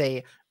 Maybe it's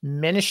a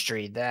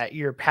ministry that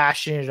you're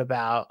passionate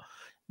about.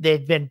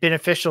 They've been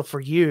beneficial for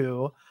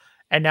you,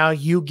 and now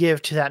you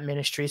give to that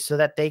ministry so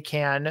that they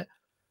can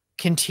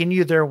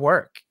continue their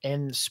work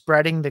in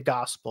spreading the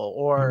gospel.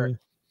 Or,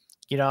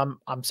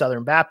 I'm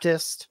Southern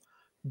Baptist,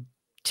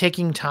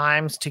 taking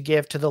times to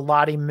give to the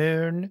Lottie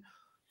Moon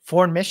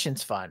Foreign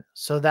Missions Fund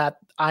so that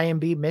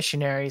IMB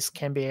missionaries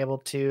can be able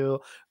to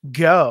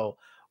go,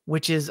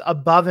 which is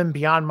above and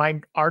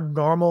beyond our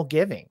normal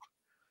giving,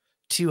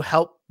 to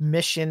help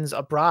missions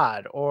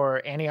abroad.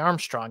 Or Annie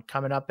Armstrong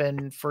coming up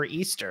for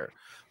Easter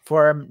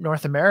for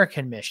North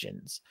American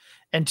missions,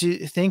 and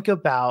to think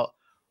about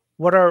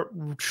what are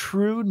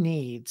true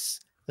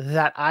needs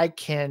that I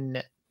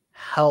can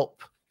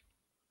help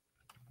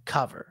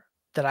cover,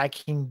 that I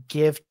can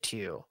give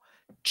to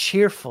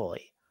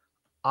cheerfully,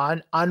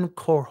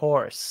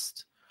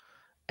 uncoerced,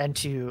 and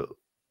to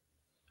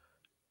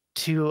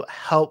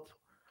help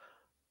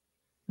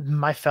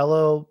my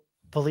fellow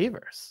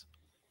believers,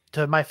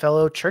 to my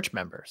fellow church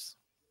members.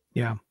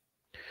 Yeah.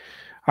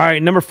 All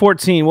right. Number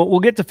 14. We'll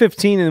get to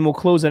 15 and then we'll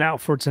close it out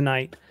for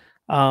tonight.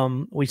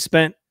 We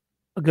spent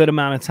a good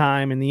amount of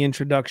time in the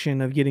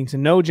introduction of getting to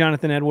know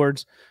Jonathan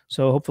Edwards.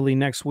 So hopefully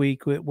next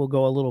week we'll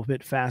go a little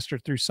bit faster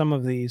through some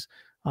of these,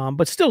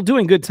 but still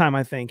doing good time,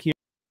 I think. Here.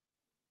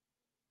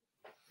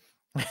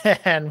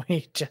 And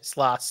we just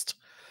lost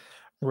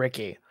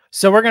Ricky.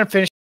 So we're going to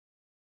finish.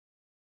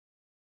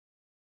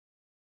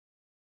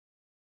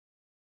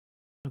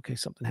 Okay,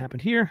 something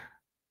happened here.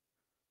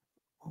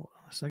 Hold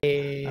on a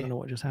second. I don't know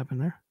what just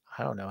happened there.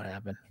 I don't know what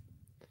happened.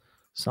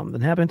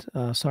 Something happened.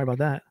 Sorry about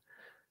that.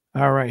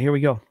 All right, here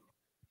we go.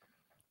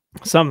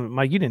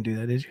 Mike, you didn't do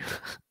that, did you?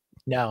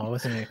 No, it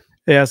wasn't me.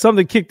 Yeah,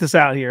 something kicked us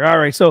out here. All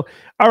right,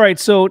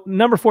 so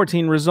number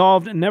 14,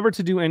 resolved never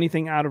to do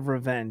anything out of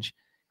revenge.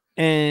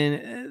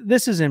 And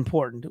this is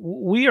important.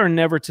 We are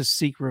never to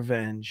seek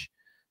revenge.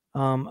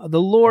 The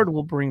Lord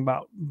will bring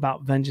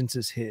about vengeance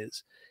is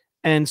his.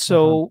 And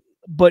so,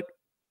 but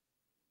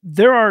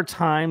there are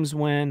times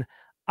when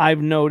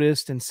I've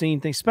noticed and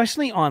seen things,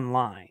 especially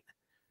online,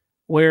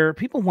 where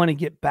people want to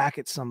get back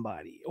at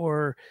somebody,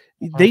 or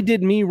they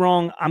did me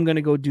wrong, I'm going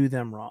to go do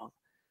them wrong.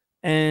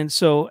 And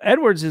so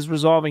Edwards is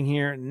resolving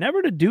here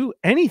never to do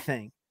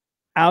anything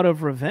out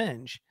of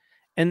revenge.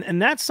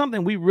 And that's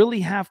something we really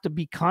have to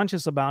be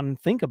conscious about and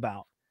think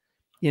about.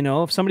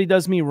 If somebody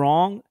does me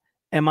wrong,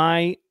 am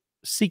I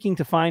seeking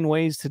to find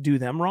ways to do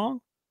them wrong?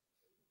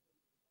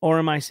 Or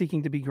am I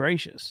seeking to be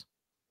gracious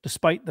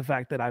despite the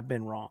fact that I've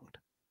been wronged?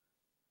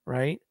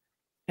 Right?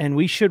 And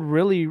we should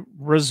really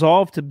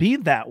resolve to be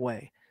that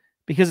way,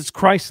 because it's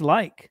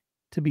Christ-like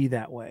to be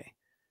that way.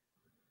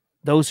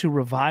 Those who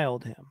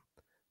reviled him,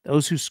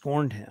 those who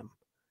scorned him,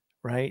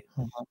 right?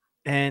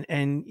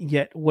 And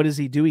yet what does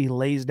he do? He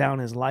lays down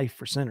his life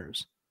for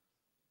sinners.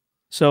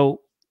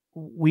 So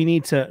we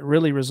need to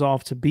really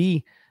resolve to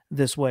be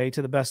this way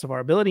to the best of our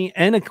ability.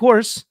 And of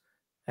course,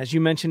 as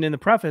you mentioned in the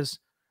preface,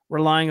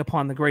 relying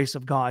upon the grace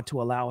of God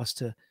to allow us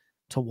to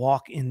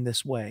walk in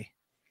this way.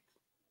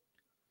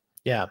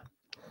 Yeah.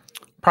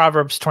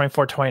 Proverbs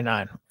 24:29.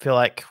 I feel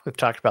like we've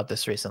talked about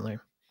this recently.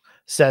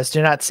 Says,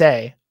 do not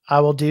say, I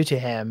will do to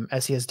him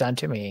as he has done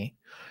to me.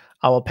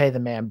 I will pay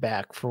the man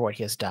back for what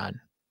he has done.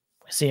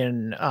 See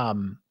in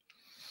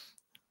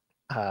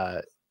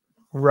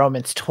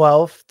Romans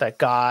 12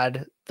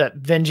 that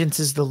vengeance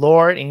is the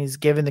Lord, and he's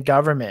given the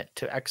government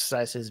to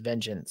exercise his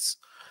vengeance.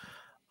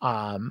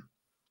 And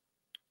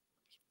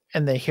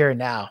the here and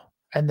now.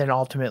 And then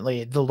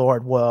ultimately the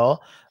Lord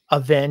will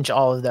avenge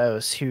all of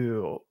those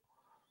who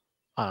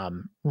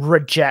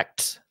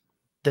reject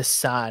the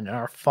Son and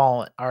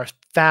are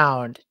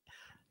found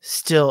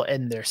still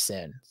in their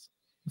sins.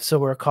 So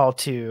we're called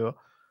to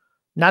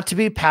not to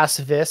be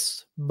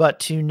pacifists, but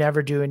to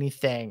never do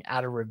anything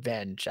out of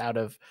revenge, out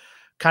of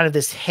kind of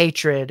this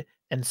hatred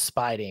and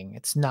spiting.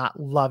 It's not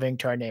loving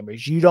to our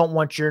neighbors. You don't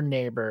want your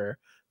neighbor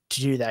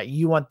to do that.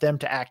 You want them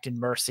to act in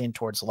mercy and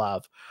towards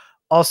love.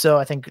 Also,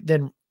 I think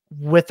then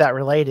with that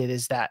related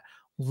is that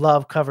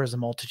love covers a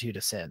multitude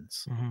of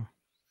sins. Mm-hmm.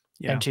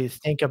 Yeah. And to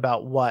think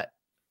about what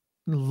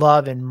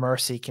love and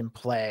mercy can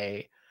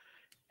play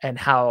and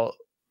how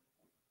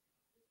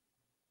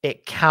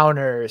it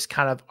counters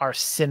kind of our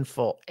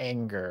sinful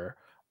anger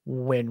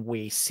when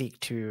we seek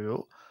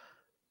to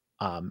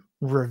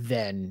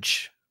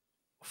revenge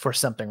for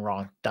something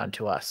wrong done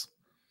to us.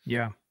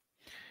 Yeah.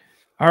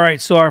 All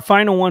right. So our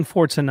final one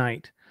for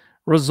tonight: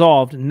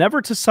 resolved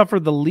never to suffer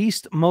the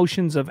least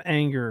motions of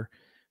anger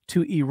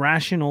to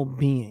irrational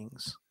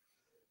beings.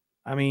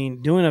 I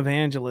mean, doing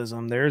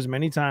evangelism, there's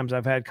many times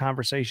I've had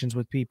conversations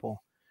with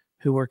people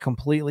who were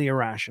completely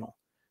irrational,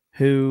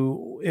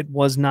 who it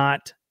was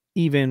not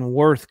even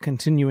worth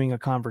continuing a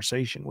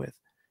conversation with,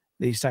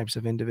 these types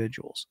of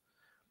individuals.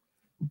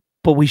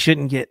 But we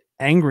shouldn't get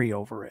angry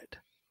over it,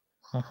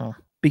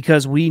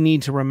 because we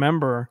need to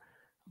remember,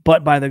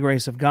 but by the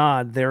grace of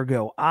God, there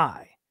go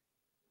I.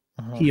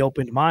 He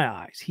opened my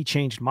eyes. He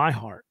changed my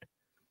heart.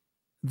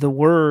 The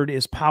word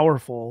is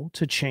powerful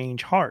to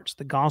change hearts.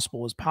 The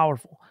gospel is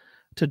powerful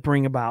to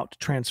bring about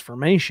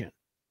transformation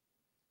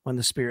when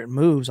the Spirit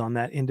moves on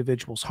that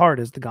individual's heart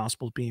as the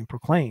gospel is being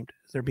proclaimed,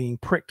 as they're being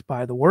pricked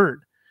by the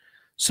word.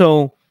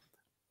 So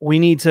we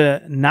need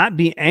to not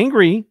be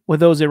angry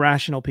with those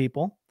irrational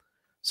people.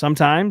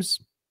 Sometimes,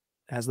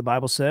 as the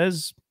Bible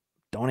says,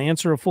 don't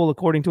answer a fool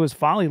according to his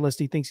folly, lest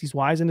he thinks he's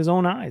wise in his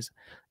own eyes.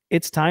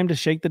 It's time to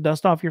shake the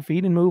dust off your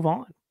feet and move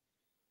on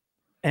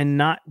and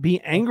not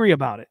be angry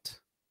about it.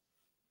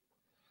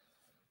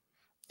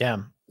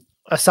 Yeah.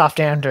 A soft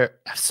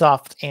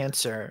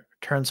answer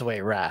turns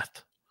away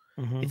wrath.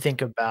 You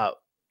think about,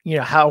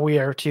 how we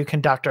are to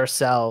conduct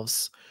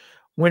ourselves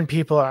when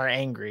people are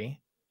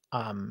angry.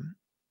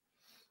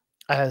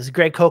 As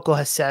Greg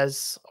Kokel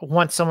says,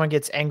 once someone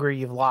gets angry,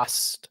 you've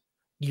lost.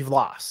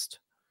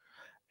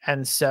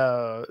 And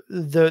so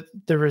the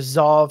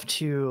resolve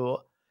to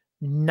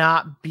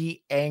not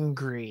be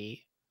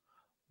angry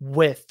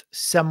with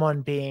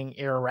someone being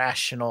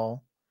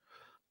irrational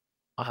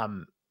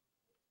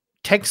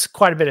takes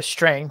quite a bit of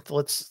strength.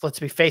 Let's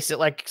face it,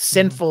 like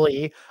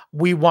sinfully,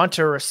 we want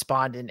to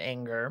respond in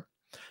anger.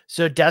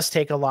 So it does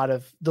take a lot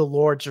of the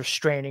Lord's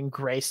restraining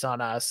grace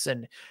on us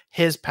and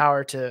his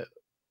power to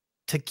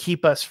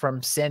keep us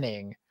from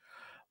sinning.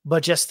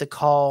 But just the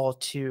call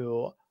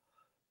to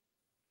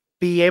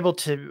be able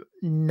to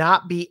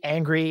not be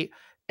angry.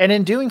 And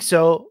in doing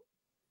so,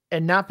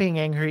 and not being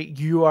angry,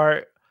 you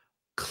are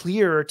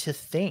clearer to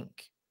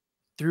think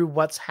through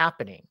what's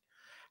happening.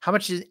 How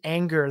much is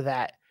anger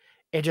that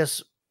it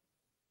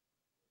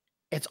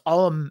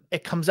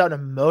comes out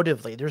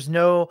emotively. There's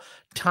no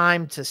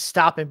time to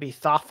stop and be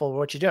thoughtful of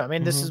what you do. I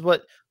mean, this is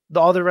what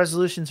all the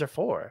resolutions are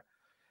for.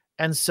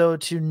 And so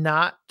to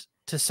not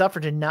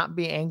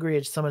be angry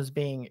at someone's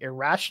being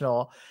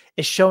irrational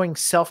is showing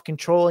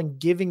self-control and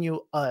giving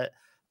you a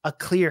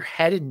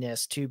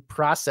clear-headedness to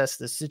process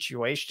the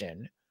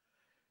situation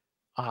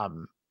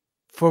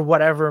for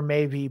whatever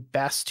may be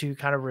best to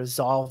kind of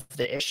resolve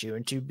the issue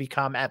and to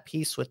become at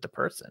peace with the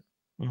person.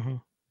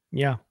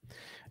 Yeah,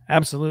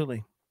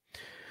 absolutely.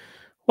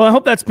 Well, I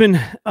hope that's been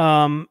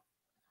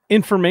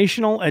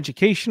informational,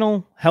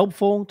 educational,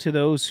 helpful to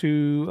those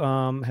who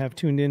have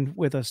tuned in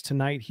with us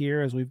tonight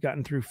here as we've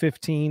gotten through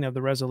 15 of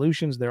the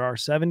resolutions. There are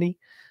 70.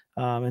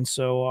 And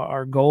so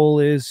our goal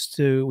is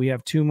we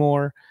have 2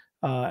 more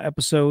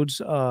episodes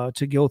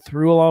to go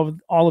through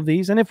all of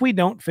these. And if we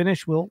don't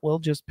finish, we'll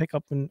just pick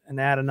up and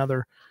add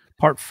another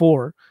part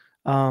 4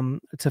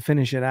 to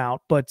finish it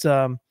out. But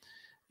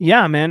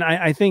yeah, man,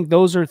 I think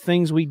those are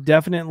things we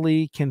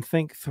definitely can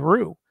think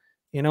through.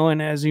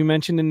 And as you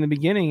mentioned in the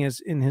beginning,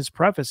 as in his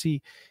preface,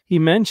 he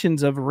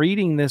mentions of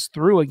reading this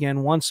through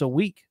again once a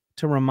week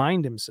to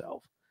remind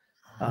himself.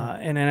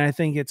 And I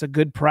think it's a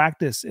good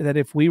practice that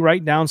if we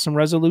write down some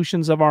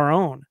resolutions of our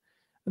own,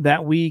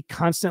 that we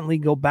constantly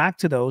go back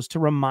to those to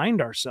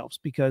remind ourselves,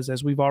 because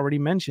as we've already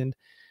mentioned,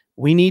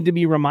 we need to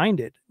be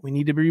reminded. We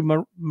need to be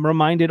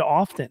reminded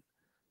often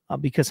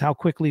because how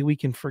quickly we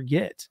can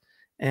forget.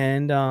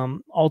 And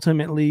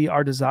ultimately,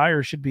 our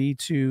desire should be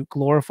to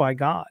glorify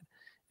God.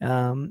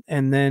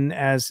 And then,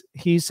 as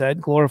he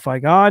said, glorify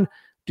God,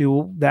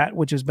 do that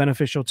which is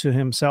beneficial to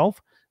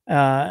himself,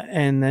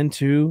 and then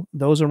to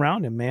those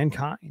around him,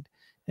 mankind.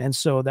 And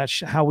so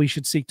that's how we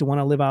should seek to want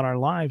to live out our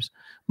lives.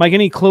 Mike,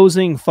 any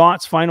closing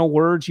thoughts, final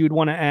words you'd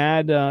want to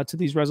add to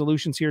these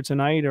resolutions here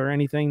tonight, or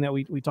anything that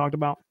we talked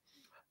about?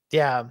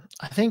 Yeah,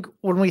 I think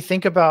when we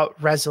think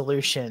about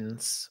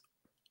resolutions,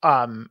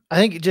 I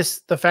think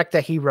just the fact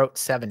that he wrote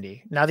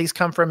 70. Now these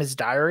come from his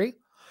diary,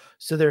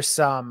 so there is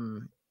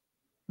some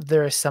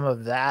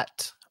of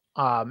that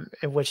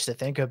in which to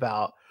think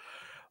about.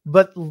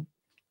 But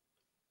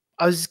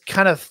I was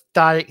kind of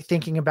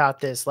thinking about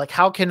this, like,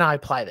 how can I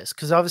apply this?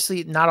 Because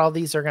obviously not all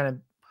these are going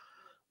to,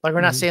 like,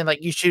 we're not saying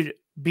like you should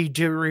be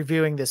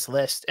reviewing this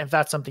list. If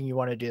that's something you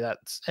want to do,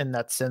 that's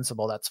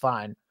sensible, that's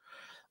fine.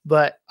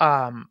 But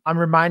I'm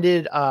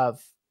reminded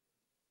of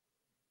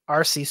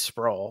R.C.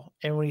 Sproul,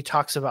 and when he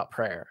talks about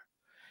prayer,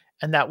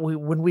 and that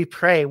when we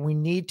pray, we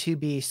need to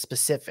be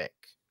specific,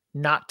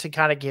 not to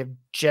kind of give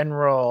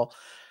general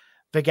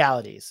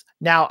vagalities.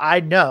 Now, I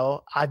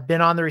know I've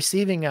been on the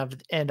receiving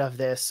end of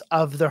this,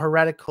 of the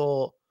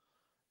heretical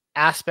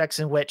aspects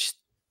in which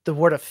the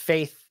word of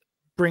faith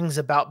brings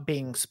about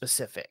being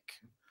specific.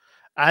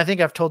 I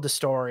think I've told the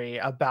story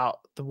about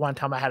the one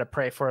time I had to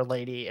pray for a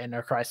lady in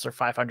a Chrysler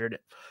 500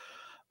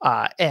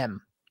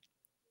 M.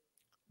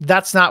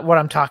 That's not what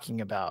I'm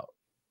talking about.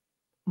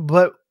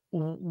 But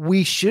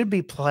we should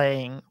be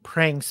praying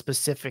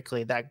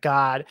specifically that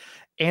God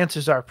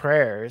answers our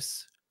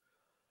prayers.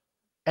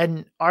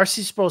 And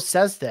R.C. Sproul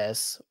says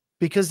this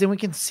because then we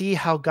can see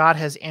how God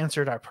has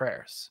answered our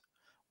prayers.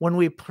 When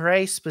we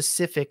pray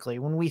specifically,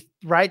 when we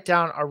write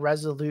down our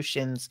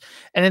resolutions,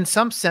 and in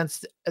some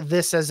sense,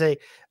 this as a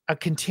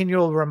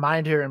continual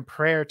reminder and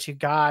prayer to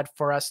God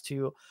for us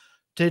to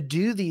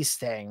do these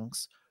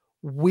things,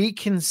 we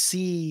can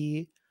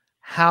see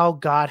how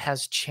God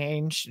has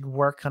changed and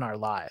worked in our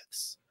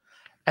lives.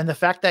 And the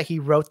fact that he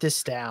wrote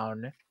this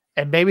down,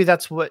 and maybe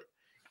that's what,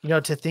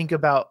 to think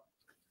about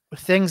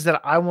things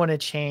that I want to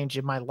change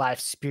in my life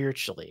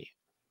spiritually,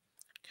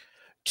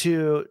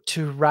 to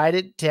write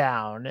it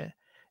down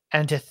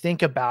and to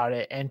think about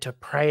it and to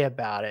pray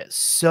about it,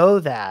 so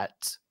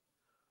that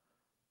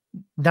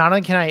not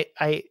only can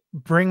I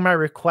bring my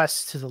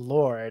requests to the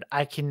Lord,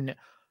 I can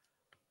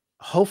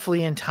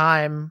hopefully in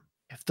time,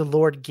 if the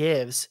Lord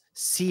gives,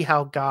 see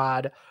how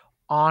God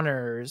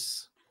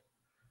honors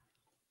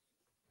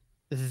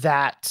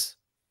that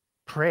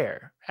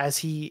prayer as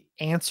he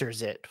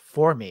answers it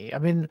for me. I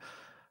mean,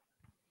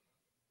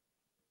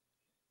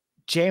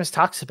 James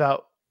talks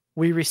about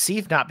we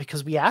receive not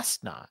because we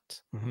ask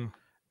not. Mm-hmm.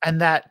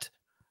 And that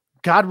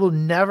God will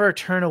never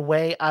turn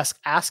away us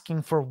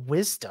asking for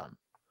wisdom,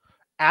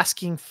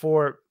 asking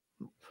for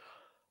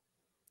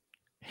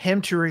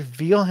him to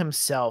reveal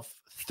himself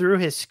through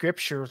his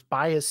scriptures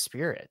by his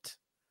Spirit.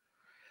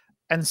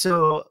 And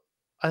so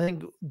I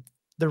think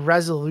the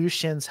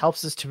resolutions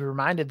helps us to be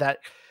reminded that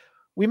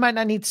we might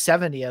not need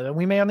 70 of them.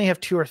 We may only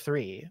have 2 or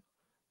 3,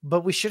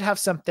 but we should have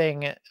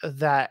something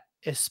that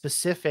is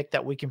specific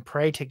that we can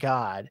pray to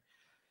God,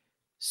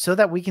 so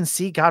that we can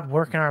see God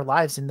work in our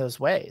lives in those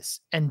ways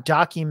and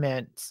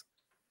document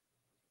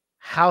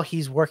how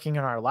he's working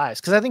in our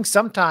lives. Because I think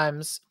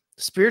sometimes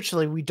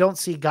spiritually, we don't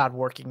see God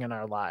working in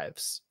our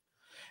lives.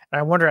 And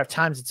I wonder at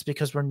times it's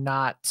because we're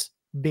not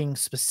being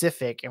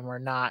specific and we're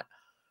not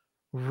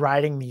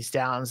writing these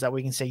down so that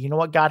we can say, you know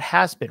what, God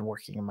has been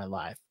working in my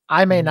life.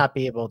 I may not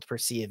be able to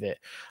perceive it,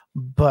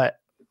 but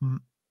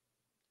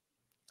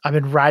I've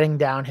been writing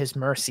down his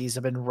mercies.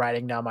 I've been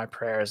writing down my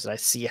prayers, and I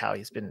see how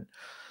he's been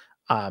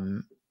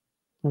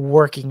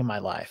working in my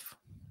life.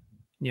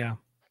 Yeah.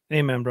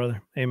 Amen,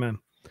 brother. Amen.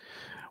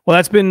 Well,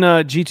 that's been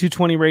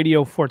G220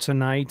 Radio for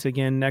tonight.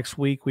 Again, next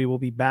week we will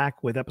be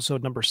back with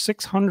episode number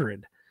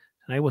 600.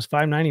 Tonight was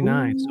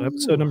 599. So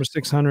episode number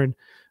 600,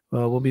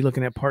 we'll be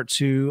looking at part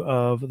 2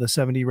 of the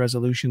 70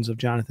 resolutions of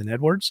Jonathan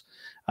Edwards.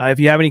 If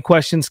you have any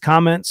questions,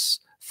 comments,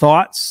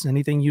 thoughts,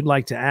 anything you'd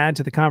like to add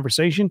to the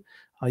conversation,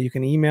 you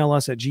can email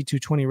us at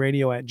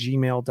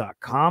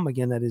g220radio@gmail.com.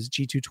 Again, that is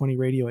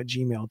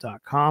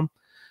g220radio@gmail.com.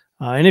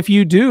 And if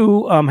you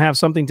do have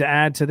something to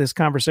add to this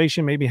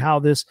conversation, maybe how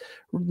this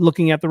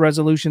looking at the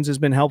resolutions has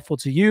been helpful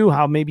to you,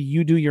 how maybe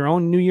you do your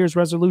own New Year's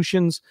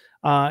resolutions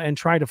and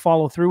try to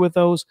follow through with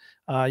those,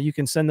 you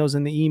can send those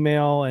in the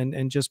email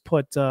and just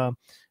put the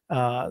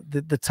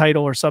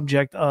title or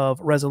subject of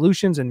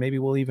resolutions, and maybe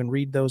we'll even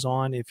read those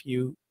on if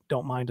you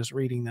don't mind us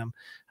reading them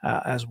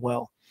as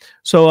well.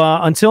 So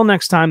until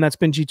next time, that's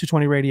been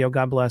G220 Radio.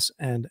 God bless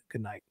and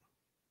good night.